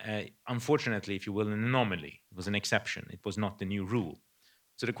Unfortunately, if you will, an anomaly. It was an exception. It was not the new rule.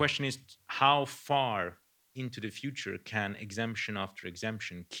 So the question is, how far into the future can exemption after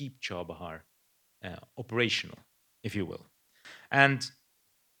exemption keep Chabahar operational, if you will? And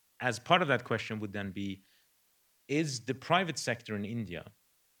as part of that question would then be, is the private sector in India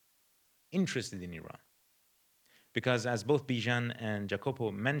interested in Iran? Because as both Bijan and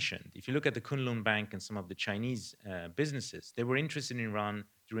Jacopo mentioned, if you look at the Kunlun Bank and some of the Chinese businesses, they were interested in Iran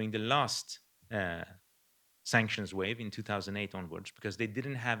during the last sanctions wave in 2008 onwards because they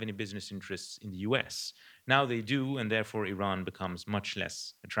didn't have any business interests in the US. Now they do, and therefore Iran becomes much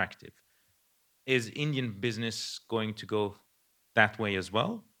less attractive. Is Indian business going to go that way as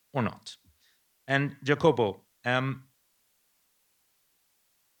well or not? And Jacopo,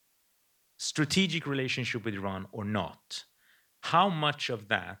 strategic relationship with Iran or not, how much of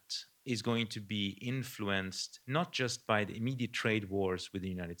that is going to be influenced not just by the immediate trade wars with the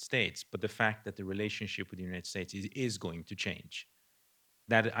United States, but the fact that the relationship with the United States is going to change?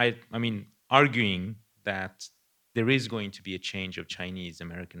 That I mean, arguing that there is going to be a change of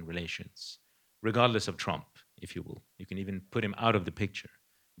Chinese-American relations, regardless of Trump, if you will. You can even put him out of the picture.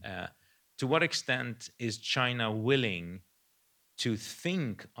 To what extent is China willing to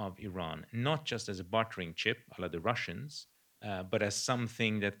think of Iran not just as a bartering chip, a la the Russians, but as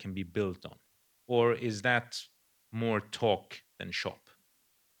something that can be built on? Or is that more talk than shop?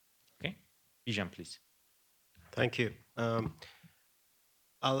 Okay, Bijan, please. Thank you.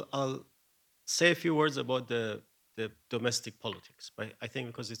 I'll say a few words about the domestic politics, but I think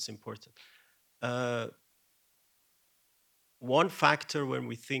because it's important. One factor when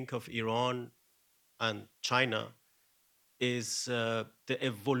we think of Iran and China is the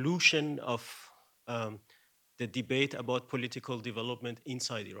evolution of the debate about political development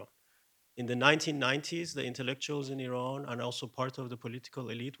inside Iran. In the 1990s, the intellectuals in Iran and also part of the political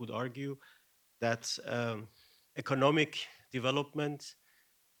elite would argue that economic development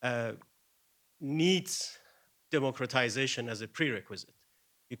needs democratization as a prerequisite.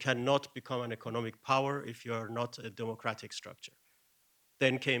 You cannot become an economic power if you are not a democratic structure.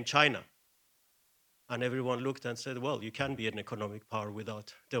 Then came China, and everyone looked and said, well, you can be an economic power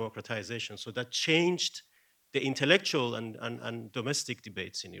without democratization. So that changed the intellectual and domestic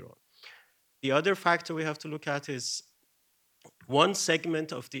debates in Iran. The other factor we have to look at is one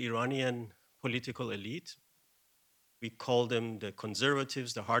segment of the Iranian political elite. We call them the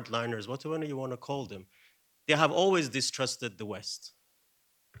conservatives, the hardliners, whatever you want to call them. They have always distrusted the West.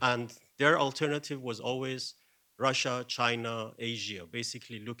 And their alternative was always Russia, China, Asia,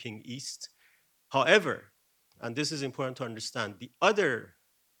 basically looking east. However, and this is important to understand, the other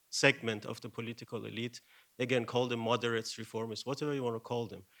segment of the political elite, again, call them moderates, reformists, whatever you want to call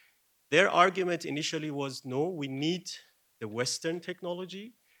them, their argument initially was, no, we need the Western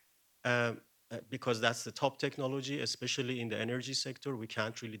technology because that's the top technology, especially in the energy sector. We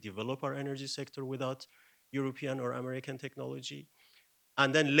can't really develop our energy sector without European or American technology.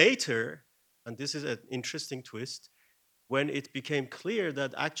 And then later, and this is an interesting twist, when it became clear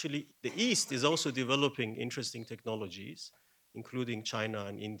that actually the East is also developing interesting technologies, including China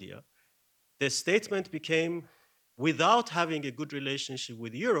and India, the statement became, without having a good relationship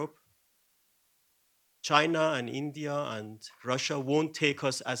with Europe, China and India and Russia won't take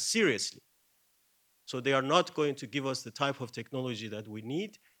us as seriously. So they are not going to give us the type of technology that we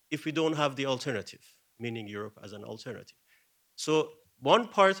need if we don't have the alternative, meaning Europe as an alternative. So one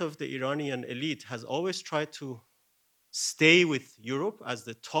part of the Iranian elite has always tried to stay with Europe as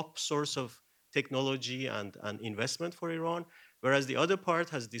the top source of technology and investment for Iran, whereas the other part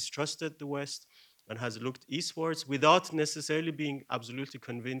has distrusted the West and has looked eastwards without necessarily being absolutely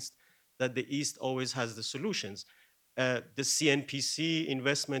convinced that the East always has the solutions. The CNPC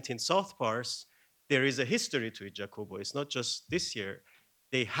investment in South Pars, there is a history to it, Jacopo. It's not just this year.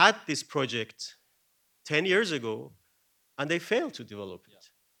 They had this project 10 years ago, and they failed to develop it.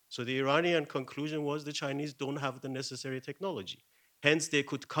 So the Iranian conclusion was the Chinese don't have the necessary technology. Hence, they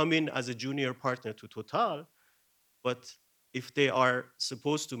could come in as a junior partner to Total, but if they are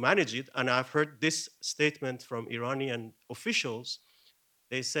supposed to manage it, and I've heard this statement from Iranian officials,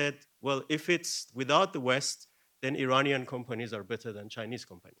 they said, well, if it's without the West, then Iranian companies are better than Chinese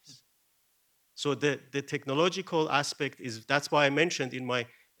companies. So the technological aspect is, that's why I mentioned in my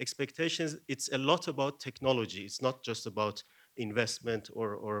expectations, it's a lot about technology. It's not just about investment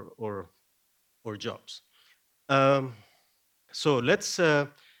or jobs. So let's,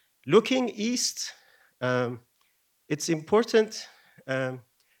 looking east, it's important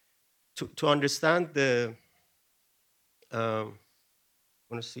to understand the,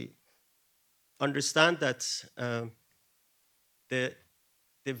 understand that the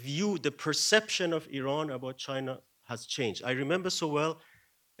the view, the perception of Iran about China has changed. I remember so well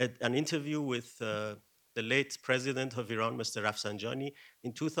an interview with the late president of Iran, Mr. Rafsanjani,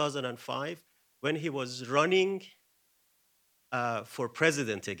 in 2005, when he was running for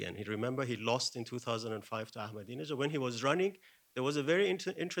president again. He remember he lost in 2005 to Ahmadinejad. When he was running, there was a very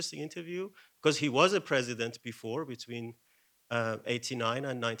interesting interview because he was a president before between 89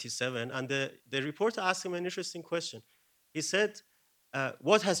 and 97. And the reporter asked him an interesting question. He said,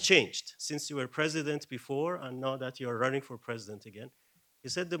 what has changed since you were president before and now that you're running for president again? He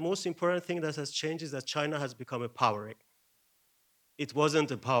said the most important thing that has changed is that China has become a power. It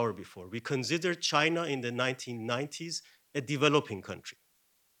wasn't a power before. We considered China in the 1990s a developing country.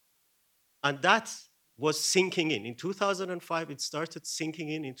 And that was sinking in. In 2005, it started sinking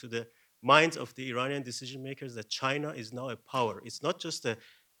in into the minds of the Iranian decision makers that China is now a power. It's not just a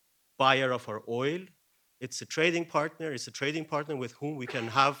buyer of our oil, it's a trading partner. It's a trading partner with whom we can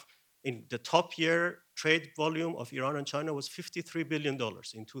have, in the top year trade volume of Iran and China was $53 billion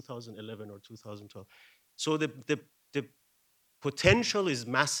in 2011 or 2012. So the potential is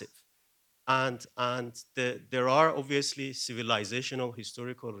massive. And there are obviously civilizational,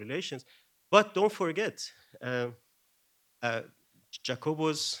 historical relations. But don't forget,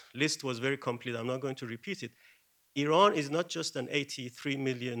 Jacopo's list was very complete. I'm not going to repeat it. Iran is not just an 83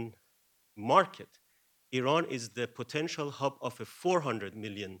 million market. Iran is the potential hub of a 400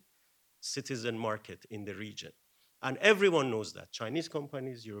 million citizen market in the region. And everyone knows that, Chinese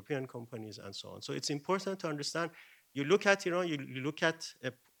companies, European companies, and so on. So it's important to understand, you look at Iran, you look at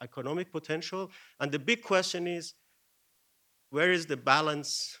economic potential, and the big question is, where is the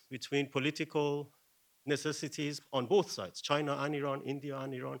balance between political necessities on both sides, China and Iran, India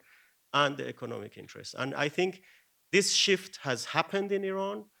and Iran, and the economic interests? And I think this shift has happened in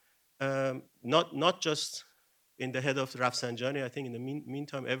Iran, not just in the head of Rafsanjani. I think in the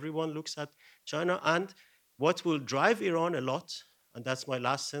meantime, everyone looks at China. And what will drive Iran a lot, and that's my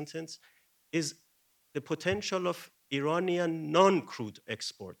last sentence, is the potential of Iranian non-crude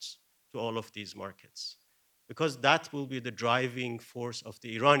exports to all of these markets, because that will be the driving force of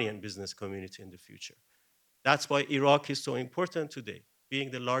the Iranian business community in the future. That's why Iraq is so important today,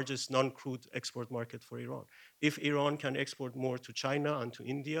 being the largest non-crude export market for Iran. If Iran can export more to China and to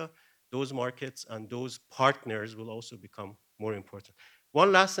India, those markets and those partners will also become more important.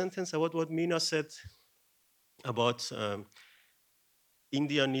 One last sentence about what Meena said about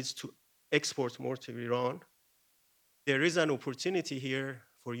India needs to export more to Iran. There is an opportunity here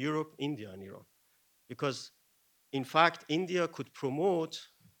for Europe, India, and Iran, because in fact, India could promote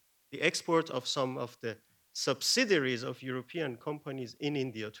the export of some of the subsidiaries of European companies in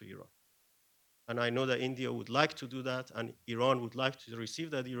India to Iran. And I know that India would like to do that, and Iran would like to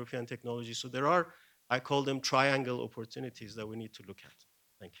receive that European technology. So there are, I call them triangle opportunities that we need to look at.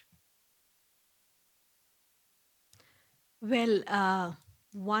 Thank you. Well,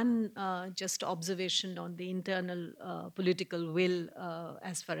 one just observation on the internal political will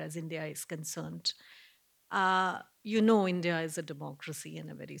as far as India is concerned. India is a democracy and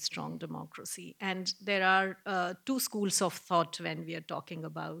a very strong democracy. And there are two schools of thought when we are talking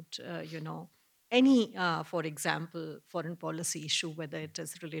about, any, for example, foreign policy issue, whether it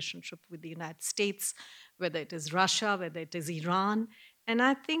is relationship with the United States, whether it is Russia, whether it is Iran. And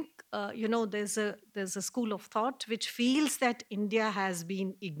I think, there's a school of thought which feels that India has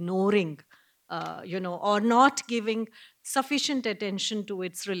been ignoring, or not giving sufficient attention to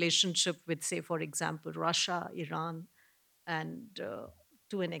its relationship with, say, for example, Russia, Iran, and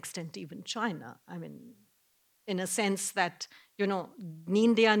to an extent, even China. I mean, in a sense that,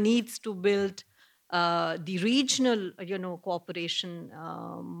 India needs to build the regional, cooperation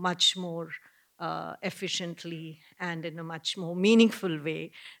much more efficiently and in a much more meaningful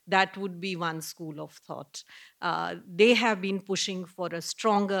way. That would be one school of thought. They have been pushing for a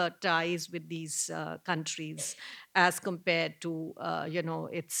stronger ties with these countries as compared to,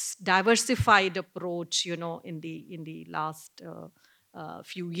 its diversified approach, in the last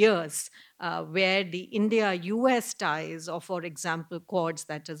few years, where the India-US ties, or for example, Quads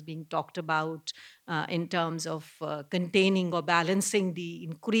that is being talked about in terms of containing or balancing the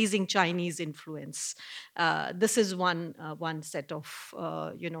increasing Chinese influence. This is one set of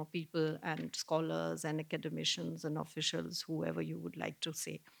people and scholars and academicians and officials, whoever you would like to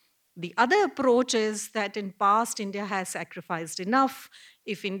say. The other approach is that in past, India has sacrificed enough.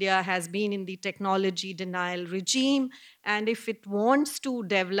 If India has been in the technology denial regime, and if it wants to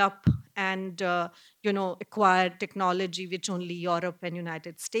develop and acquire technology which only Europe and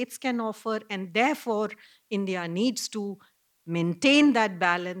United States can offer, and therefore India needs to maintain that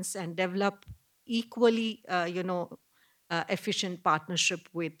balance and develop equally, efficient partnership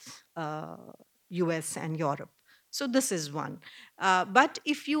with US and Europe. So this is one. But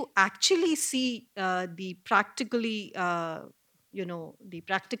if you actually see the practically, the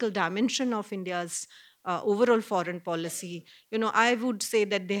practical dimension of India's overall foreign policy, I would say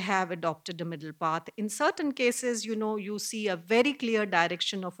that they have adopted a middle path. In certain cases, you see a very clear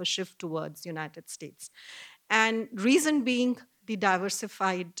direction of a shift towards United States. And reason being the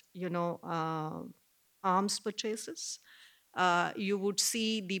diversified, arms purchases. You would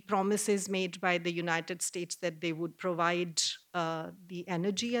see the promises made by the United States that they would provide the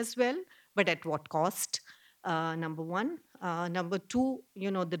energy as well, but at what cost? Number one. Number two,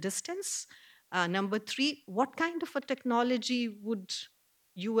 the distance. Number three, what kind of a technology would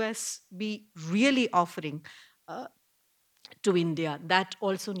US be really offering? To India. That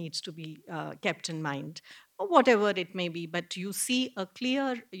also needs to be kept in mind, or whatever it may be. But you see a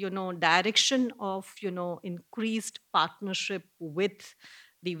clear, direction of, increased partnership with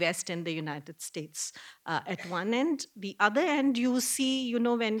the West and the United States at one end. The other end, you see,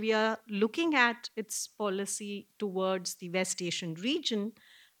 when we are looking at its policy towards the West Asian region,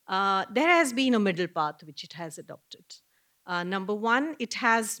 there has been a middle path which it has adopted. Number one, it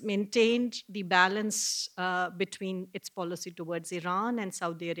has maintained the balance between its policy towards Iran and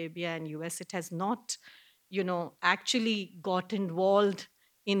Saudi Arabia and US. It has not, actually got involved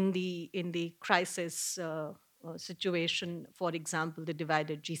in the crisis situation. For example, the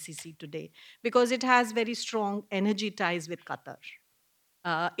divided GCC today, because it has very strong energy ties with Qatar.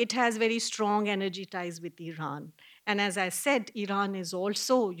 It has very strong energy ties with Iran. And as I said, Iran is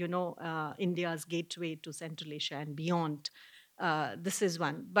also, India's gateway to Central Asia and beyond. This is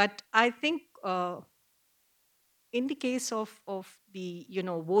one. But I think in the case of the,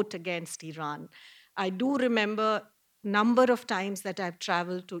 vote against Iran, I do remember number of times that I've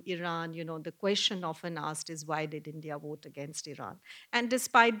traveled to Iran, the question often asked is, why did India vote against Iran? And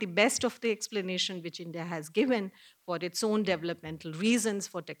despite the best of the explanation which India has given for its own developmental reasons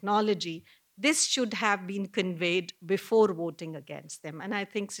for technology, this should have been conveyed before voting against them. And I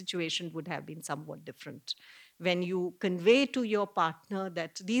think situation would have been somewhat different. When you convey to your partner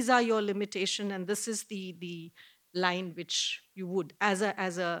that these are your limitation and this is the line which you would, as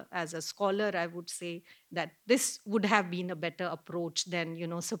a scholar, I would say that this would have been a better approach than,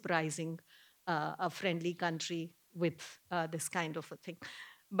 surprising a friendly country with this kind of a thing.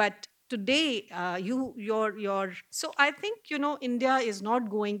 But today, your so I think, India is not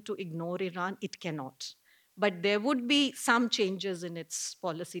going to ignore Iran. It cannot. But there would be some changes in its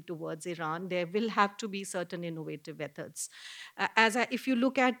policy towards Iran. There will have to be certain innovative methods. If you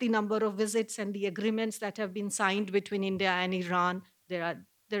look at the number of visits and the agreements that have been signed between India and Iran, there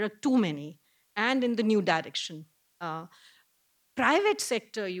are too many, and in the new direction. Private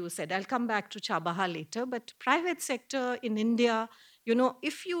sector, you said, I'll come back to Chabaha later, but private sector in India,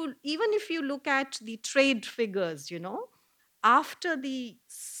 if you look at the trade figures, after the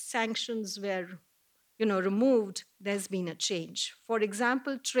sanctions were removed, there's been a change. For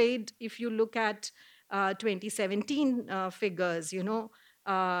example, trade, if you look at 2017 figures, they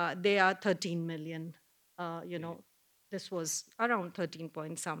are 13 million. This was around 13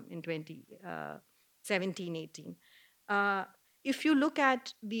 point some in 2017, 18. If you look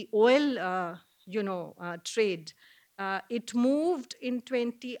at the oil, trade, it moved in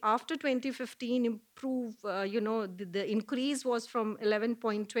after 2015, improve, the increase was from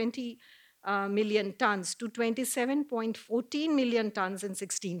 11.20 million tons to 27.14 million tons in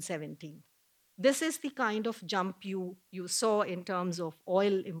 16-17. This is the kind of jump you saw in terms of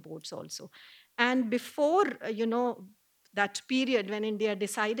oil imports also. And before, that period when India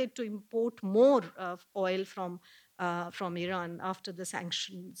decided to import more oil from Iran after the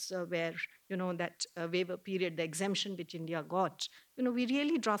sanctions were, that waiver period, the exemption which India got, we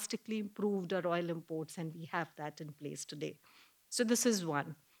really drastically improved our oil imports, and we have that in place today. So this is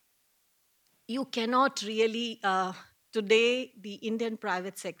one. You cannot really, today, the Indian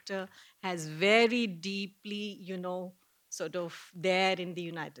private sector has very deeply, sort of there in the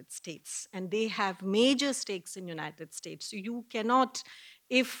United States, and they have major stakes in United States. So you cannot,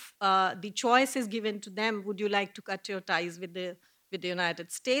 if the choice is given to them, would you like to cut your ties with the United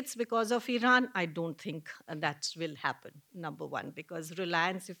States because of Iran? I don't think that will happen, number one, because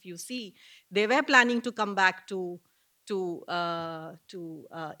Reliance, if you see, they were planning to come back to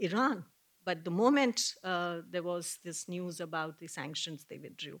Iran. But the moment there was this news about the sanctions, they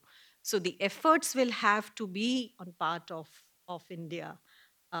withdrew. So the efforts will have to be on part of India,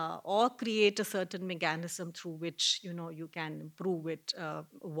 or create a certain mechanism through which you can improve it.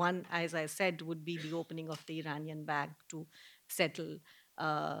 One, as I said, would be the opening of the Iranian bank to settle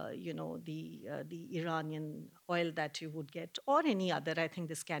the Iranian oil that you would get, or any other. I think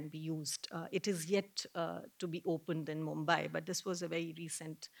this can be used. It is yet to be opened in Mumbai, but this was a very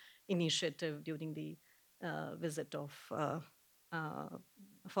recent initiative during the visit of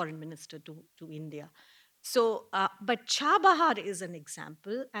foreign minister to India. So, but Chabahar is an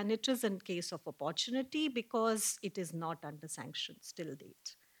example, and it is a case of opportunity because it is not under sanctions till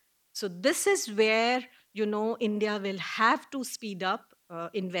date. So this is where India will have to speed up,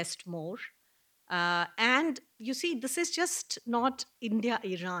 invest more. And you see, this is just not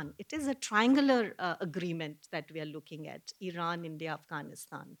India-Iran. It is a triangular agreement that we are looking at: Iran, India,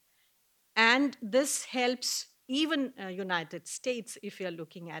 Afghanistan. And this helps even United States. If you're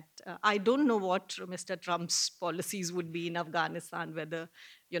looking at, I don't know what Mr. Trump's policies would be in Afghanistan, whether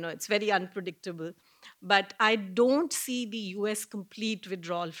it's very unpredictable, but I don't see the US complete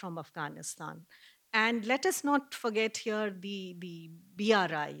withdrawal from Afghanistan. And let us not forget here the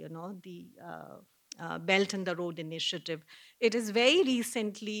BRI, the Belt and the Road Initiative. It is very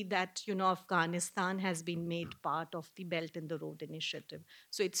recently that Afghanistan has been made part of the Belt and the Road Initiative.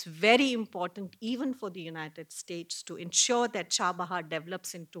 So it's very important, even for the United States, to ensure that Chabahar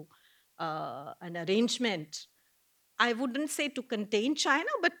develops into an arrangement. I wouldn't say to contain China,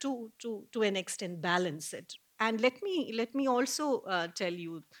 but to an extent balance it. And let me also tell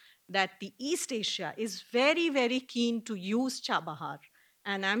you that the East Asia is very, very keen to use Chabahar.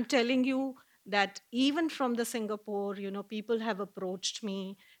 And I'm telling you that even from the Singapore, people have approached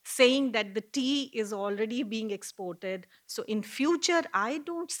me saying that the tea is already being exported. So in future, I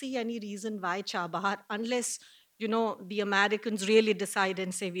don't see any reason why Chabahar, unless the Americans really decide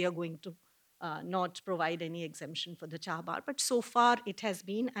and say we are going to not provide any exemption for the Chahbar. But so far it has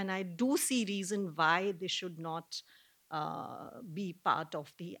been, and I do see reason why they should not be part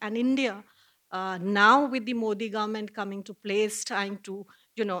of the. And India, now with the Modi government coming to place, trying to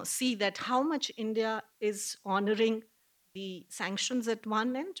see that how much India is honoring the sanctions at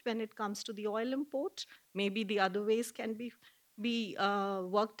one end when it comes to the oil import. Maybe the other ways can be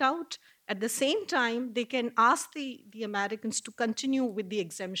worked out. At the same time, they can ask the Americans to continue with the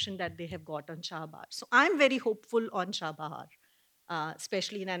exemption that they have got on Chabahar. So I'm very hopeful on Chabahar,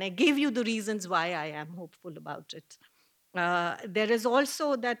 especially, and I gave you the reasons why I am hopeful about it. There is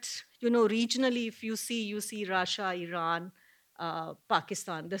also that, regionally, if you see Russia, Iran,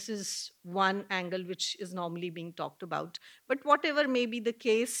 Pakistan. This is one angle which is normally being talked about. But whatever may be the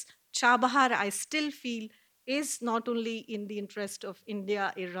case, Chabahar, I still feel, is not only in the interest of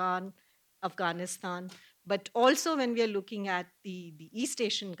India, Iran, Afghanistan, but also when we are looking at the East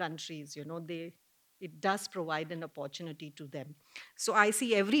Asian countries, it does provide an opportunity to them. So I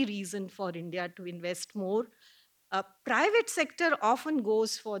see every reason for India to invest more. Private sector often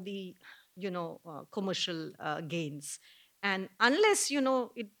goes for the commercial gains, and unless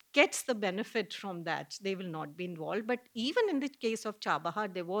it gets the benefit from that, they will not be involved. But even in the case of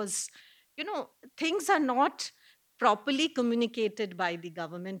Chabahar, there was things are not properly communicated by the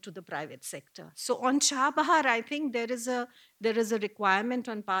government to the private sector. So on Chabahar, I think there is a requirement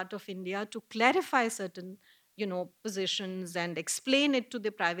on part of India to clarify certain positions and explain it to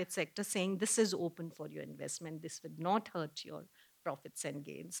the private sector, saying this is open for your investment, this would not hurt your profits and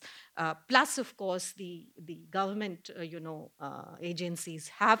gains. Plus, of course, the government agencies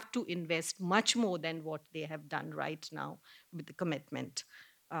have to invest much more than what they have done right now with the commitment.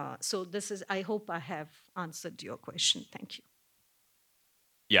 So this is, I hope I have answered your question. Thank you.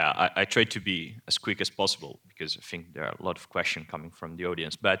 Yeah, I try to be as quick as possible because I think there are a lot of questions coming from the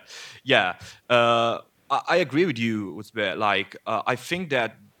audience. But yeah, I agree with you, Rouzbeh. Like, I think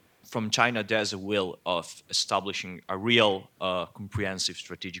that from China, there's a will of establishing a real comprehensive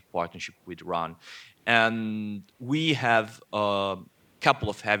strategic partnership with Iran. And we have a couple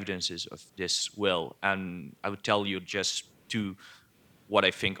of evidences of this will. And I would tell you just two what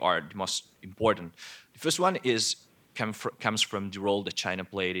I think are the most important. The first one comes from the role that China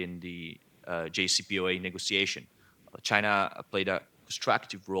played in the JCPOA negotiation. China played a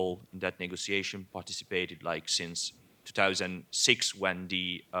constructive role in that negotiation, participated like since 2006 when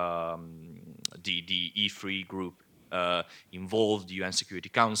the E3 group involved the UN Security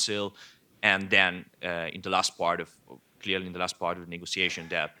Council, and then in the last part of the negotiation,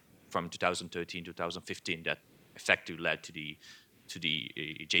 that from 2013 to 2015, that effectively led to the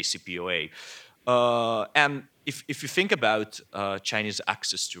JCPOA. And if you think about Chinese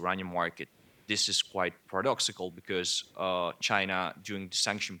access to Iranian market, this is quite paradoxical because China during the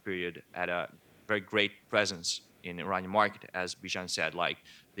sanction period had a very great presence in Iranian market, as Bijan said. Like,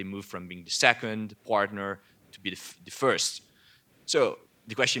 they moved from being the second partner to be the first. So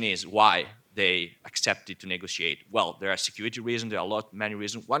the question is why? they accepted to negotiate? Well, there are security reasons. There are many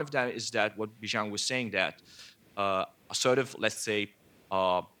reasons. One of them is that what Bijan was saying, that a sort of, let's say,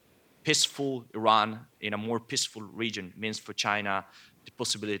 peaceful Iran in a more peaceful region means for China the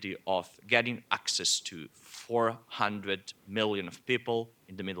possibility of getting access to 400 million of people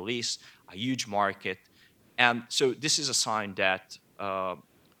in the Middle East, a huge market. And so this is a sign that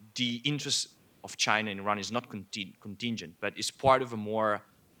the interest of China in Iran is not contingent, but is part of a more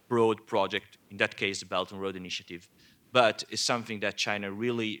broad project, in that case, the Belt and Road Initiative, but is something that China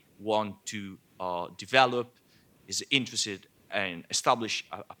really want to develop, is interested in establish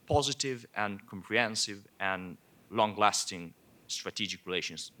a positive and comprehensive and long-lasting strategic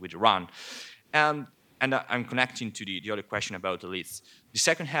relations with Iran. And I'm connecting to the other question about elites. The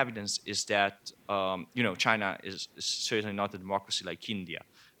second evidence is that China is certainly not a democracy like India.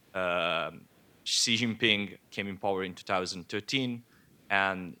 Xi Jinping came in power in 2013,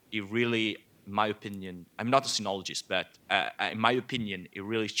 and he really, in my opinion, I'm not a sinologist, but in my opinion, it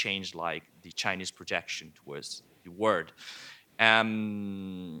really changed like the Chinese projection towards the world.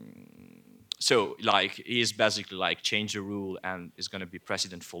 So like he is basically like change the rule and is going to be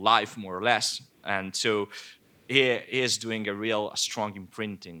president for life, more or less. And so he is doing a real strong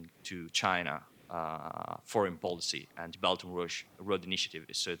imprinting to China foreign policy, and the Belt and Road Initiative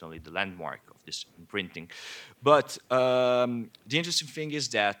is certainly the landmark of this imprinting. But the interesting thing is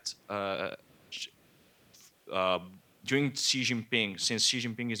that during Xi Jinping, since Xi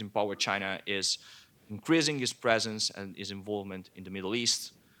Jinping is in power, China is increasing his presence and his involvement in the Middle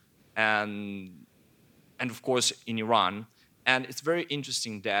East, and of course in Iran. And it's very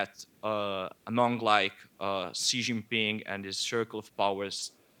interesting that among like Xi Jinping and his circle of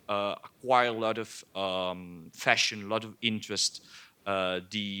powers acquire a lot of fashion, a lot of interest.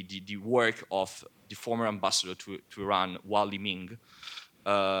 The work of the former ambassador to Iran, Wang Liming.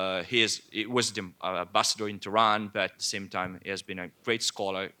 He was the ambassador in Tehran, but at the same time, he has been a great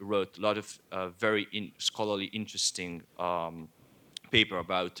scholar. He wrote a lot of very scholarly, interesting paper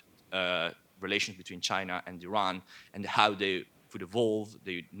about relations between China and Iran and how they could evolve.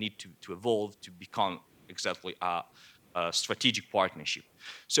 They need to evolve to become exactly a strategic partnership.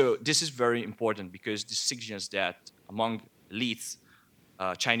 So this is very important because this suggests that among elites,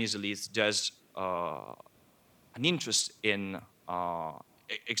 Chinese elites, there's an interest in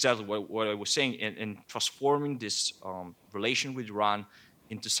exactly what I was saying, in transforming this relation with Iran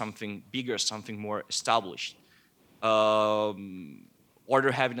into something bigger, something more established.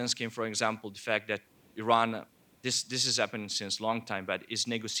 Other evidence came, for example, the fact that Iran, this has happened since a long time, but is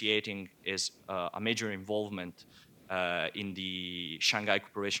negotiating is a major involvement in the Shanghai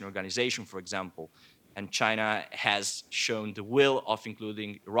Cooperation Organization, for example, and China has shown the will of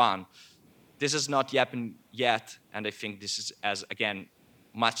including Iran. This has not happened yet, and I think this has, again,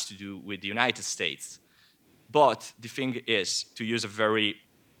 much to do with the United States. But the thing is, to use a very,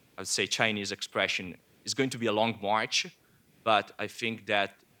 I would say, Chinese expression, it's going to be a long march, but I think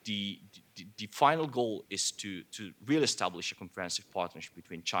that the final goal is to really establish a comprehensive partnership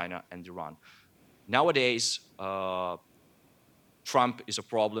between China and Iran. Nowadays, Trump is a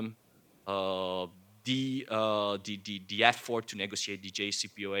problem. The effort to negotiate the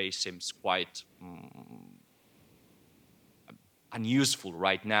JCPOA seems quite unuseful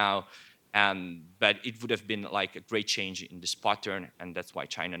right now, but it would have been like a great change in this pattern, and that's why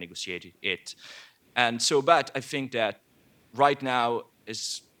China negotiated it. And so, but I think that right now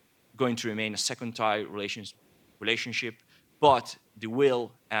is going to remain a second-tier relationship, but the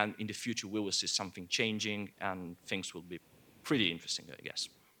will, and in the future we will see something changing, and things will be pretty interesting, I guess.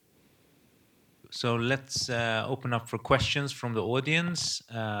 So let's open up for questions from the audience.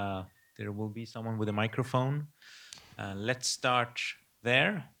 There will be someone with a microphone. Let's start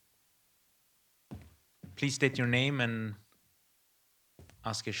there. Please state your name and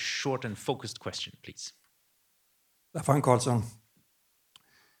ask a short and focused question, please. Stefan Karlsson.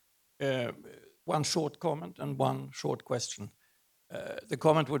 One short comment and one short question. The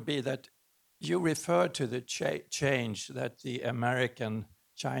comment would be that you referred to the change that the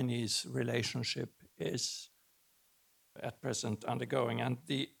American-Chinese relationship is at present undergoing, and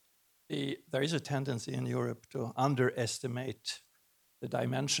there is a tendency in Europe to underestimate the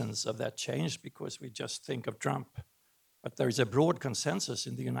dimensions of that change because we just think of Trump. But there is a broad consensus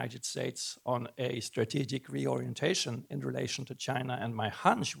in the United States on a strategic reorientation in relation to China, and my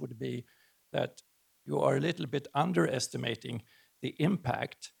hunch would be that you are a little bit underestimating the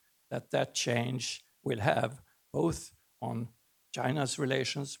impact that change will have both on China's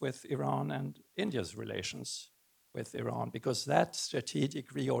relations with Iran and India's relations with Iran, because that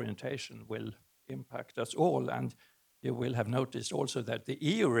strategic reorientation will impact us all. And you will have noticed also that the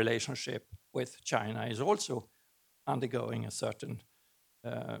EU relationship with China is also undergoing a certain,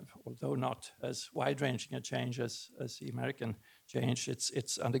 although not as wide-ranging a change as the American change,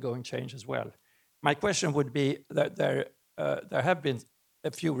 it's undergoing change as well. My question would be that there have been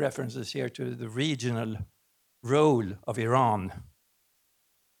a few references here to the regional role of Iran.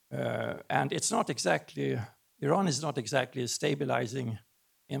 And it's not exactly, Iran is not exactly a stabilizing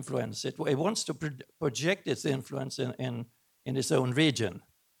influence. It wants to project its influence in its own region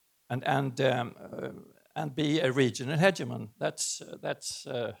and be a regional hegemon.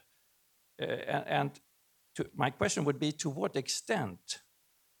 My question would be, to what extent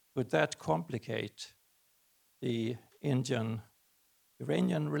could that complicate the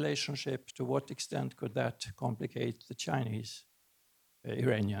Indian-Iranian relationship? To what extent could that complicate the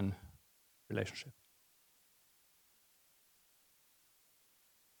Chinese-Iranian relationship?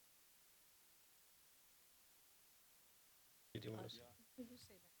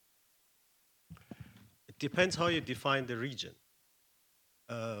 It depends how you define the region.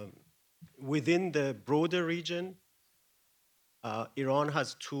 Within the broader region, Iran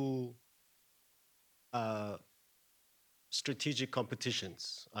has two strategic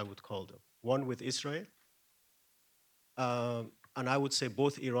competitions, I would call them. One with Israel, and I would say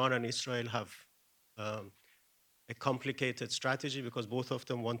both Iran and Israel have a complicated strategy because both of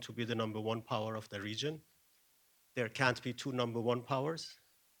them want to be the number one power of the region. There can't be two number one powers.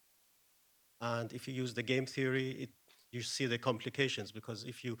 And if you use the game theory, you see the complications, because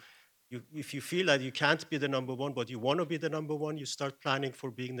if you feel that you can't be the number one, but you want to be the number one, you start planning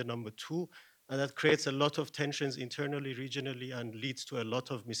for being the number two. And that creates a lot of tensions internally, regionally, and leads to a lot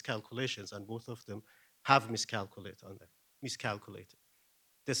of miscalculations. And both of them have miscalculated.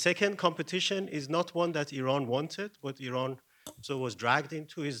 The second competition is not one that Iran wanted, but Iran was dragged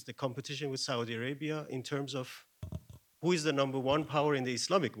into, is the competition with Saudi Arabia in terms of who is the number one power in the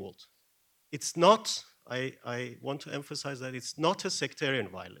Islamic world. It's not, I want to emphasize that it's not a sectarian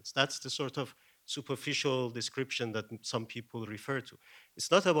violence. That's the sort of superficial description that some people refer to.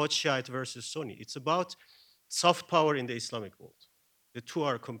 It's not about Shiite versus Sunni. It's about soft power in the Islamic world. The two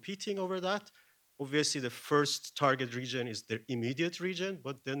are competing over that. Obviously, the first target region is the immediate region,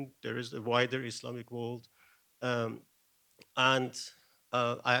 but then there is a wider Islamic world. I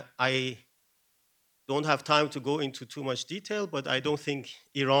don't have time to go into too much detail, but I don't think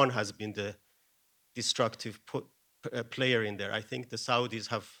Iran has been the destructive player in there. I think the Saudis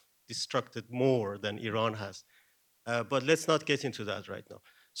have destructed more than Iran has. But let's not get into that right now.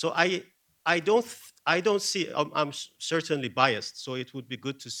 So I don't see, I'm certainly biased, so it would be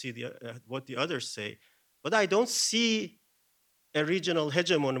good to see what the others say. But I don't see a regional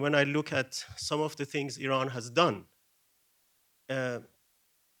hegemon when I look at some of the things Iran has done.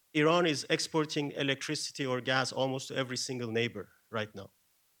 Iran is exporting electricity or gas almost to every single neighbor right now,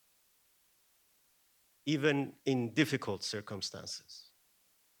 even in difficult circumstances.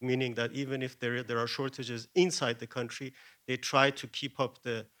 Meaning that even if there are shortages inside the country, they try to keep up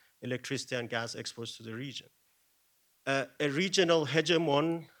the electricity and gas exports to the region. A regional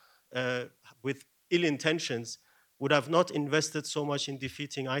hegemon with ill intentions would have not invested so much in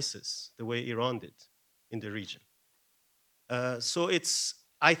defeating ISIS the way Iran did in the region. So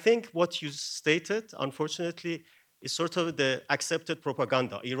I think what you stated, unfortunately, is sort of the accepted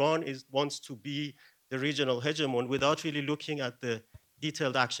propaganda. Iran wants to be the regional hegemon without really looking at the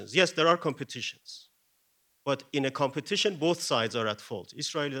detailed actions. Yes, there are competitions, but in a competition, both sides are at fault.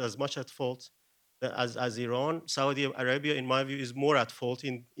 Israel is as much at fault as Iran. Saudi Arabia, in my view, is more at fault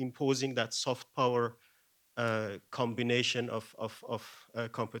in imposing that soft power combination of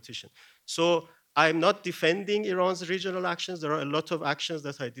competition. So I'm not defending Iran's regional actions. There are a lot of actions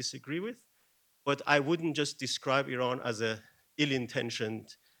that I disagree with, but I wouldn't just describe Iran as a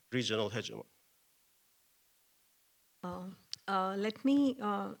ill-intentioned regional hegemon. Let me,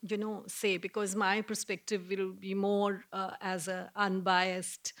 say, because my perspective will be more as an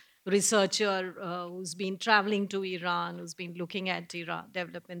unbiased researcher who's been traveling to Iran, who's been looking at Iran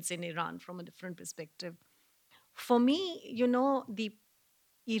developments in Iran from a different perspective. For me, the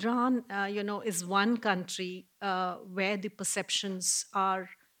Iran, is one country where the perceptions are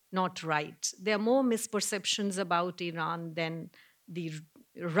not right. There are more misperceptions about Iran than the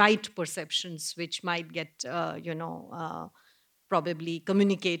right perceptions, which might get, probably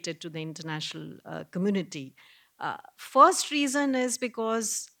communicated to the international community. First reason is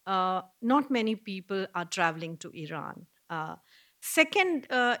because not many people are traveling to Iran. Second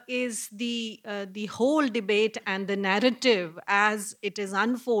is the whole debate and the narrative as it is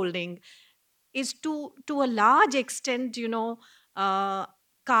unfolding is to a large extent,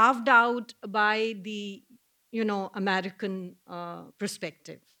 carved out by the American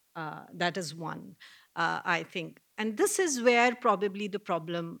perspective. That is one, I think. And this is where probably the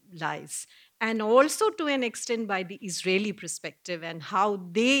problem lies. And also to an extent by the Israeli perspective and how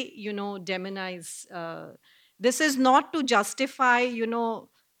they, demonize. This is not to justify,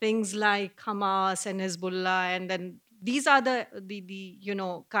 things like Hamas and Hezbollah. And then these are the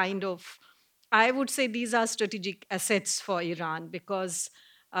kind of, I would say these are strategic assets for Iran because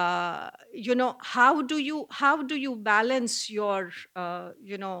how do you balance your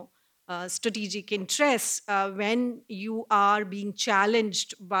strategic interests when you are being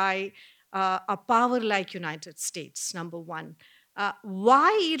challenged by a power like United States? Number one,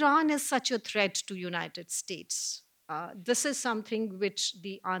 why Iran is such a threat to United States? This is something which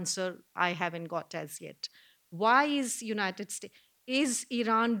the answer I haven't got as yet. Why is United States? Is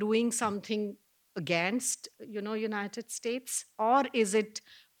Iran doing something against United States, or is it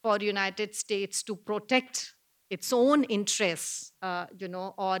for United States to protect its own interests,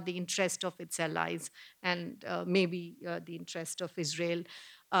 or the interest of its allies, and maybe the interest of Israel,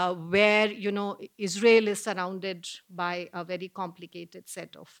 where Israel is surrounded by a very complicated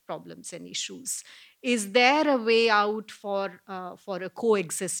set of problems and issues? Is there a way out for a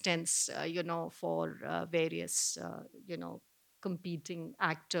coexistence, for various competing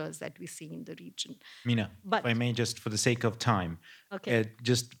actors that we see in the region? Meena, But if I may, just for the sake of time, okay.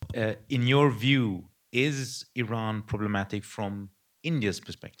 In your view, is Iran problematic from India's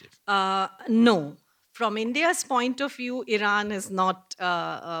perspective? No. From India's point of view, Iran is not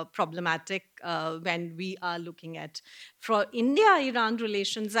problematic when we are looking at for India-Iran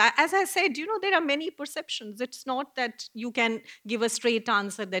relations. As I said, there are many perceptions. It's not that you can give a straight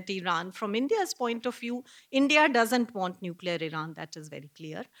answer that Iran. From India's point of view, India doesn't want nuclear Iran. That is very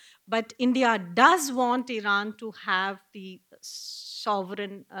clear. But India does want Iran to have the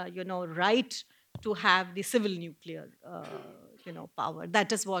sovereign, right to have the civil nuclear power.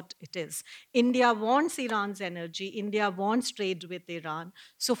 That is what it is. India wants Iran's energy. India wants trade with Iran.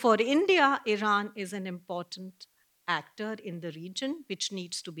 So for India, Iran is an important actor in the region which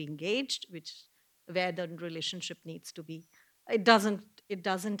needs to be engaged, where the relationship needs to be. It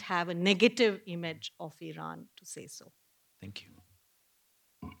doesn't have a negative image of Iran, to say so. Thank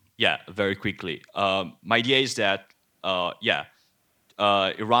you. Yeah, very quickly. My idea is that,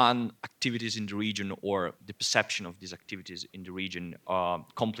 Iran activities in the region or the perception of these activities in the region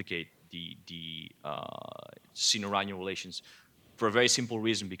complicate the Sino-Iranian relations for a very simple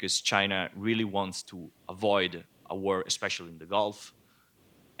reason, because China really wants to avoid a war, especially in the Gulf.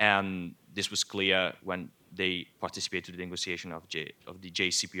 And this was clear when they participated in the negotiation of the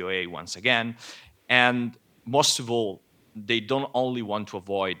JCPOA once again. And most of all, they don't only want to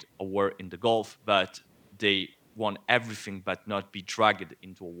avoid a war in the Gulf, but they want everything but not be dragged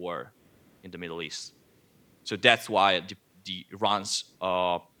into a war in the Middle East. So that's why the Iran's,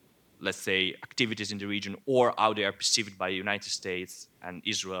 let's say, activities in the region, or how they are perceived by the United States and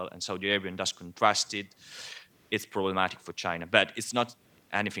Israel and Saudi Arabia, and thus contrasted, it's problematic for China. But it's not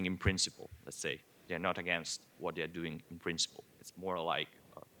anything in principle, let's say. They're not against what they're doing in principle. It's more like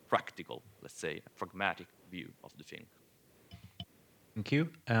a practical, let's say, a pragmatic view of the thing. Thank you.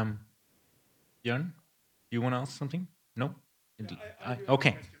 Björn, do you want to ask something? No?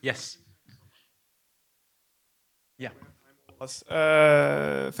 Okay, yes. Yeah.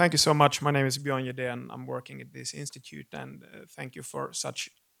 Thank you so much. My name is Bijan Khajehpour, and I'm working at this institute. And thank you for such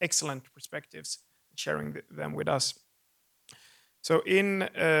excellent perspectives, sharing them with us. So in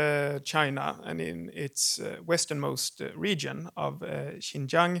China and in its westernmost region of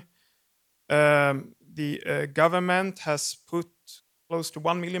Xinjiang, the government has put close to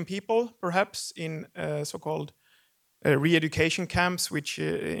 1 million people, perhaps, in so-called re-education camps, which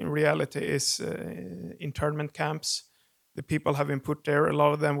in reality is internment camps. The people have been put there, a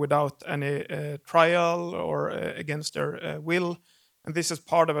lot of them without any trial or against their will. And this is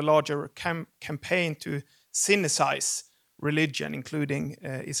part of a larger campaign to sinicize religion, including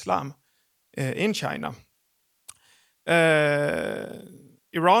Islam, in China.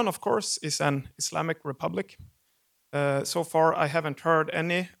 Iran, of course, is an Islamic republic. So far, I haven't heard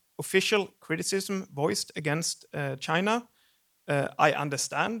any official criticism voiced against China. I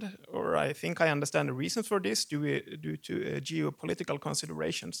understand, or I think I understand the reasons for this due to geopolitical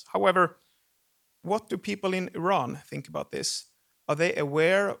considerations. However, what do people in Iran think about this? Are they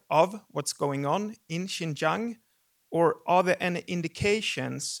aware of what's going on in Xinjiang? Or are there any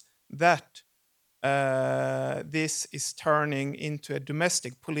indications that this is turning into a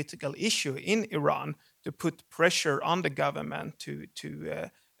domestic political issue in Iran to put pressure on the government to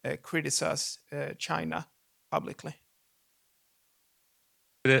criticize China publicly?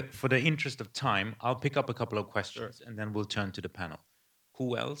 For the interest of time, I'll pick up a couple of questions and then we'll turn to the panel.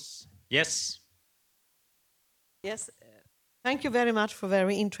 Who else? Yes. Yes, thank you very much for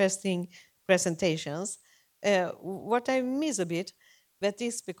very interesting presentations. What I miss a bit, that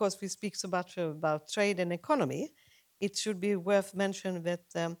is because we speak so much about trade and economy, it should be worth mentioning that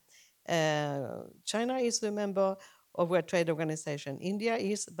China is a member of World Trade Organization. India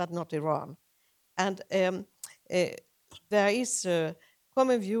is, but not Iran. And there is a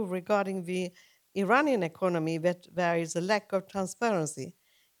common view regarding the Iranian economy that there is a lack of transparency,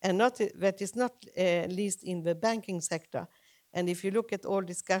 and that is not least in the banking sector. And if you look at all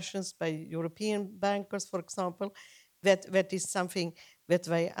discussions by European bankers, for example, that is something that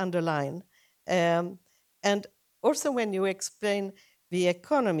they underline. And also when you explain the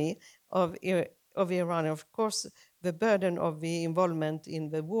economy of Iran, of course, the burden of the involvement in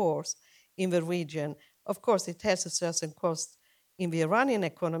the wars in the region, of course, it has a certain cost in the Iranian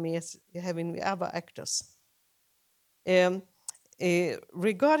economy as having the other actors.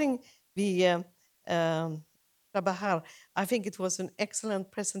 Regarding the Tabahar, I think it was an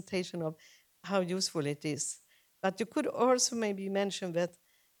excellent presentation of how useful it is. But you could also maybe mention that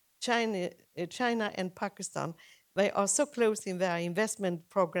China and Pakistan, they are so close in their investment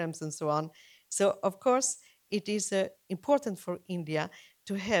programs and so on. So, of course, it is important for India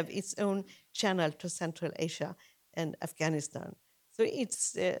to have its own channel to Central Asia and Afghanistan. So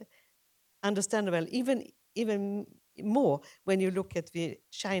it's understandable, even more when you look at the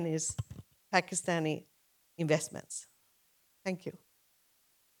Chinese, Pakistani investments. Thank you.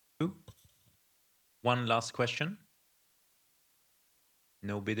 One last question.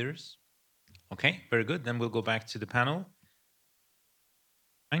 No bidders? Okay, very good. Then we'll go back to the panel.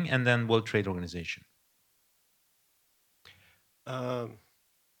 And then World Trade Organization. I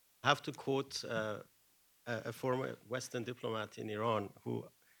have to quote a former Western diplomat in Iran who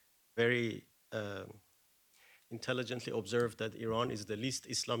very intelligently observed that Iran is the least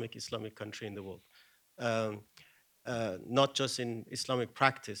Islamic country in the world. Not just in Islamic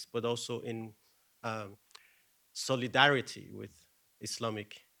practice, but also in solidarity with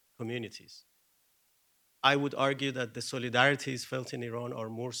Islamic communities. I would argue that the solidarities felt in Iran are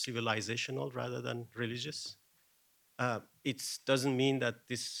more civilizational rather than religious. It doesn't mean that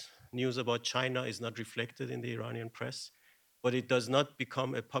this news about China is not reflected in the Iranian press, but it does not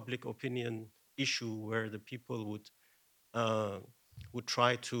become a public opinion issue where the people would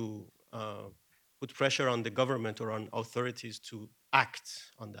try to put pressure on the government or on authorities to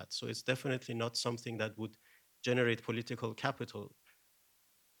act on that. So it's definitely not something that would generate political capital.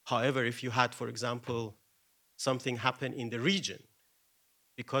 However, if you had, for example, something happen in the region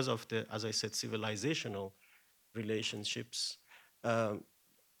because of the, as I said, civilizational relationships,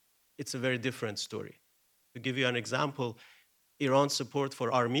 it's a very different story. To give you an example, Iran's support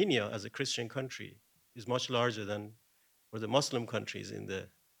for Armenia as a Christian country is much larger than for the Muslim countries in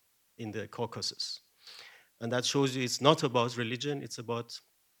the Caucasus. And that shows you it's not about religion, it's about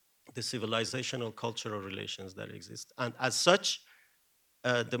the civilizational cultural relations that exist. And as such,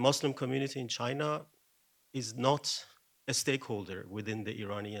 the Muslim community in China is not a stakeholder within the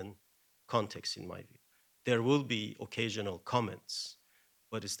Iranian context, in my view. There will be occasional comments,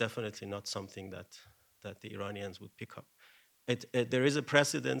 but it's definitely not something that the Iranians would pick up. There is a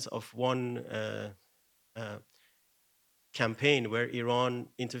precedence of one campaign where Iran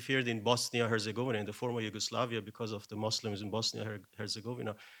interfered in Bosnia-Herzegovina, in the former Yugoslavia, because of the Muslims in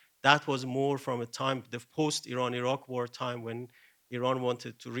Bosnia-Herzegovina. That was more from a time, the post-Iran-Iraq war time, when Iran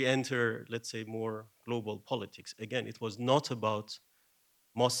wanted to re-enter, let's say, more global politics. Again, it was not about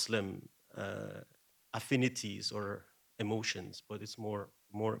Muslim affinities or emotions, but it's more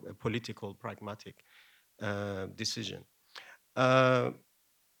a political, pragmatic decision.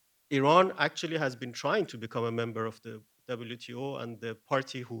 Iran actually has been trying to become a member of the WTO, and the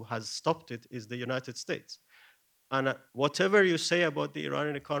party who has stopped it is the United States. And whatever you say about the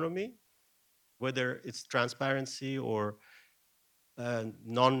Iranian economy, whether it's transparency or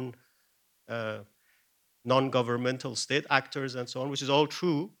non-governmental state actors and so on, which is all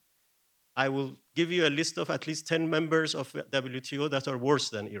true, I will give you a list of at least 10 members of WTO that are worse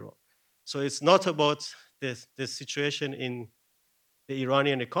than Iran. So it's not about the situation in the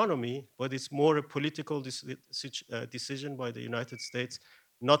Iranian economy, but it's more a political decision by the United States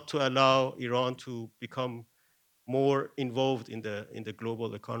not to allow Iran to become more involved in the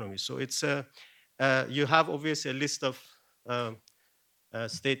global economy. So it's you have obviously a list of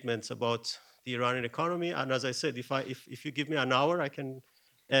statements about the Iranian economy, and as I said, if you give me an hour, I can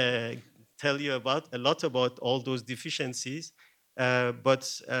tell you about a lot about all those deficiencies.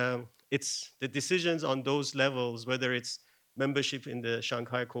 But it's the decisions on those levels, whether it's membership in the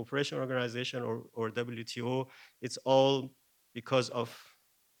Shanghai Cooperation Organization or WTO, it's all because of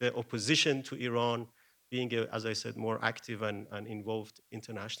the opposition to Iran being, as I said, more active and involved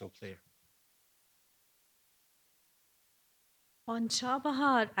international player. On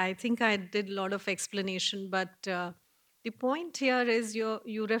Chabahar, I think I did a lot of explanation, but the point here is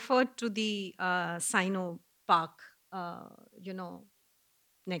you referred to the Sino-Pak, you know,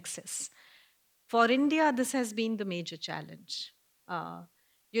 nexus. For India, this has been the major challenge.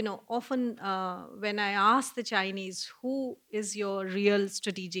 Often when I ask the Chinese, who is your real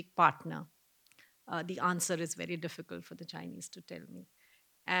strategic partner? The answer is very difficult for the Chinese to tell me.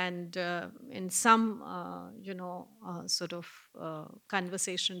 And in some, sort of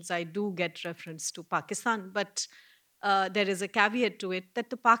conversations, I do get reference to Pakistan, but there is a caveat to it that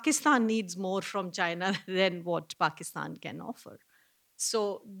the Pakistan needs more from China than what Pakistan can offer.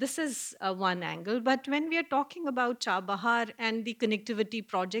 So this is one angle. But when we are talking about Chabahar and the connectivity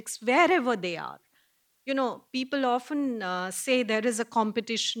projects, wherever they are, people often say there is a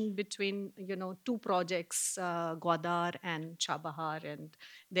competition between, two projects, Gwadar and Chabahar, and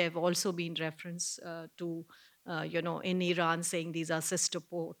there have also been reference to, in Iran saying these are sister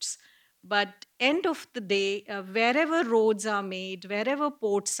ports. But end of the day, wherever roads are made, wherever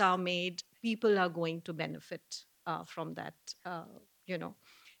ports are made, people are going to benefit from that, you know.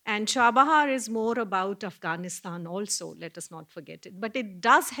 And Chabahar is more about Afghanistan also, let us not forget it. But it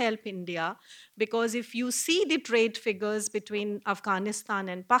does help India because if you see the trade figures between Afghanistan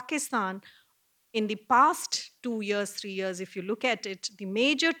and Pakistan, in the past 2 years, 3 years, if you look at it, the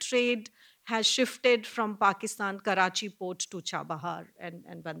major trade has shifted from Pakistan, Karachi port to Chabahar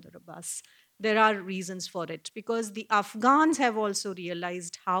and Bandar Abbas. There are reasons for it because the Afghans have also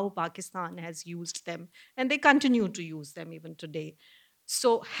realized how Pakistan has used them and they continue to use them even today.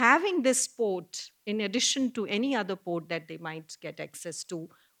 So having this port, in addition to any other port that they might get access to,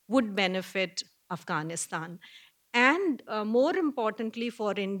 would benefit Afghanistan. And more importantly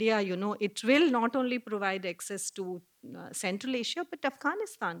for India, it will not only provide access to Central Asia, but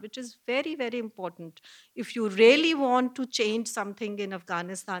Afghanistan, which is very, very important. If you really want to change something in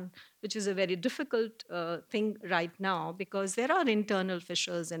Afghanistan, which is a very difficult thing right now, because there are internal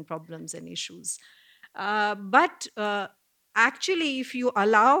fissures and problems and issues. But actually, if you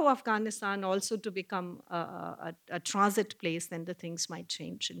allow Afghanistan also to become a transit place, then the things might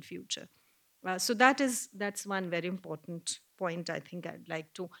change in future. So that's one very important point I think I'd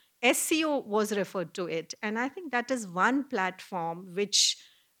like to. SCO was referred to it, and I think that is one platform which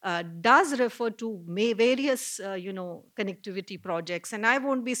does refer to various connectivity projects, and I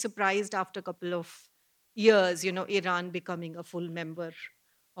won't be surprised after a couple of years, Iran becoming a full member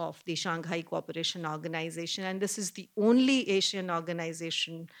of the Shanghai Cooperation Organization, and this is the only Asian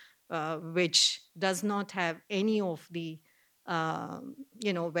organization which does not have any of the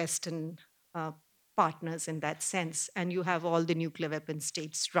Western partners in that sense. And you have all the nuclear weapon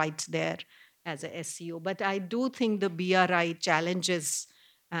states right there as a SCO. But I do think the BRI challenges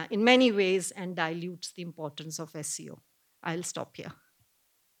in many ways and dilutes the importance of SCO. I'll stop here.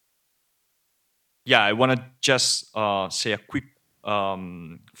 Yeah, I want to just say a quick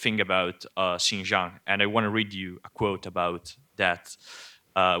thing about Xinjiang, and I want to read you a quote about that,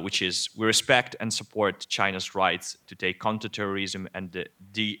 which is, "We respect and support China's rights to take counterterrorism and the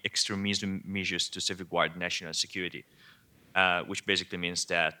de-extremism measures to safeguard national security," which basically means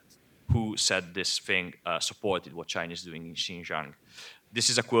that who said this thing supported what China is doing in Xinjiang. This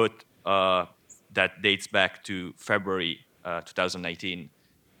is a quote that dates back to February 2019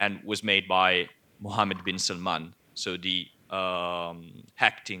 and was made by Mohammed bin Salman, so the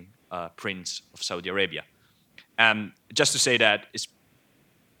acting prince of Saudi Arabia. And just to say that,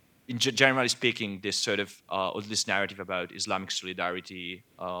 generally speaking, this sort of this narrative about Islamic solidarity,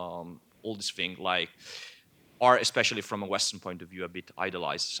 all this thing, are, especially from a Western point of view, a bit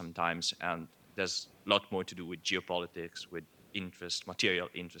idolized sometimes, and there's a lot more to do with geopolitics, with interest, material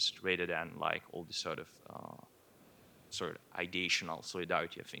interest, rather than all this sort of ideational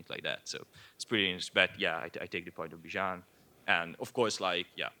solidarity, I think, like that. So it's pretty interesting. But yeah, I take the point of Bijan, and of course, the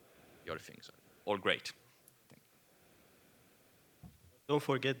other things are all great. Don't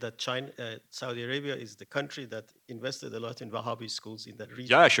forget that Saudi Arabia is the country that invested a lot in Wahhabi schools in that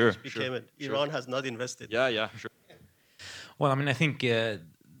region. Yeah, sure. Iran has not invested. Yeah, sure. Well, I mean, I think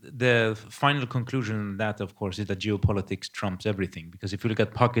the final conclusion on that, of course, is that geopolitics trumps everything. Because if you look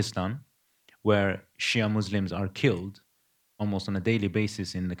at Pakistan, where Shia Muslims are killed almost on a daily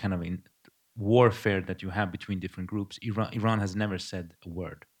basis in the kind of warfare that you have between different groups, Iran has never said a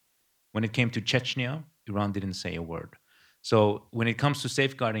word. When it came to Chechnya, Iran didn't say a word. So when it comes to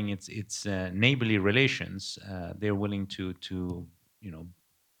safeguarding its neighborly relations, they're willing to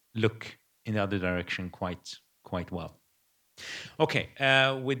look in the other direction quite well. Okay,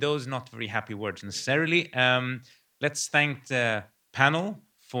 with those not very happy words necessarily, let's thank the panel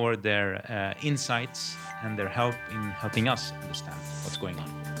for their insights and their help in helping us understand what's going on.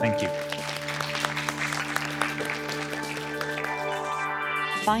 Thank you.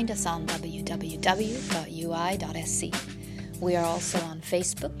 Find us on www.ui.se. We are also on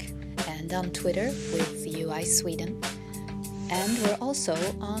Facebook and on Twitter with UI Sweden. And we're also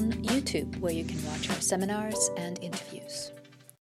on YouTube, where you can watch our seminars and interviews.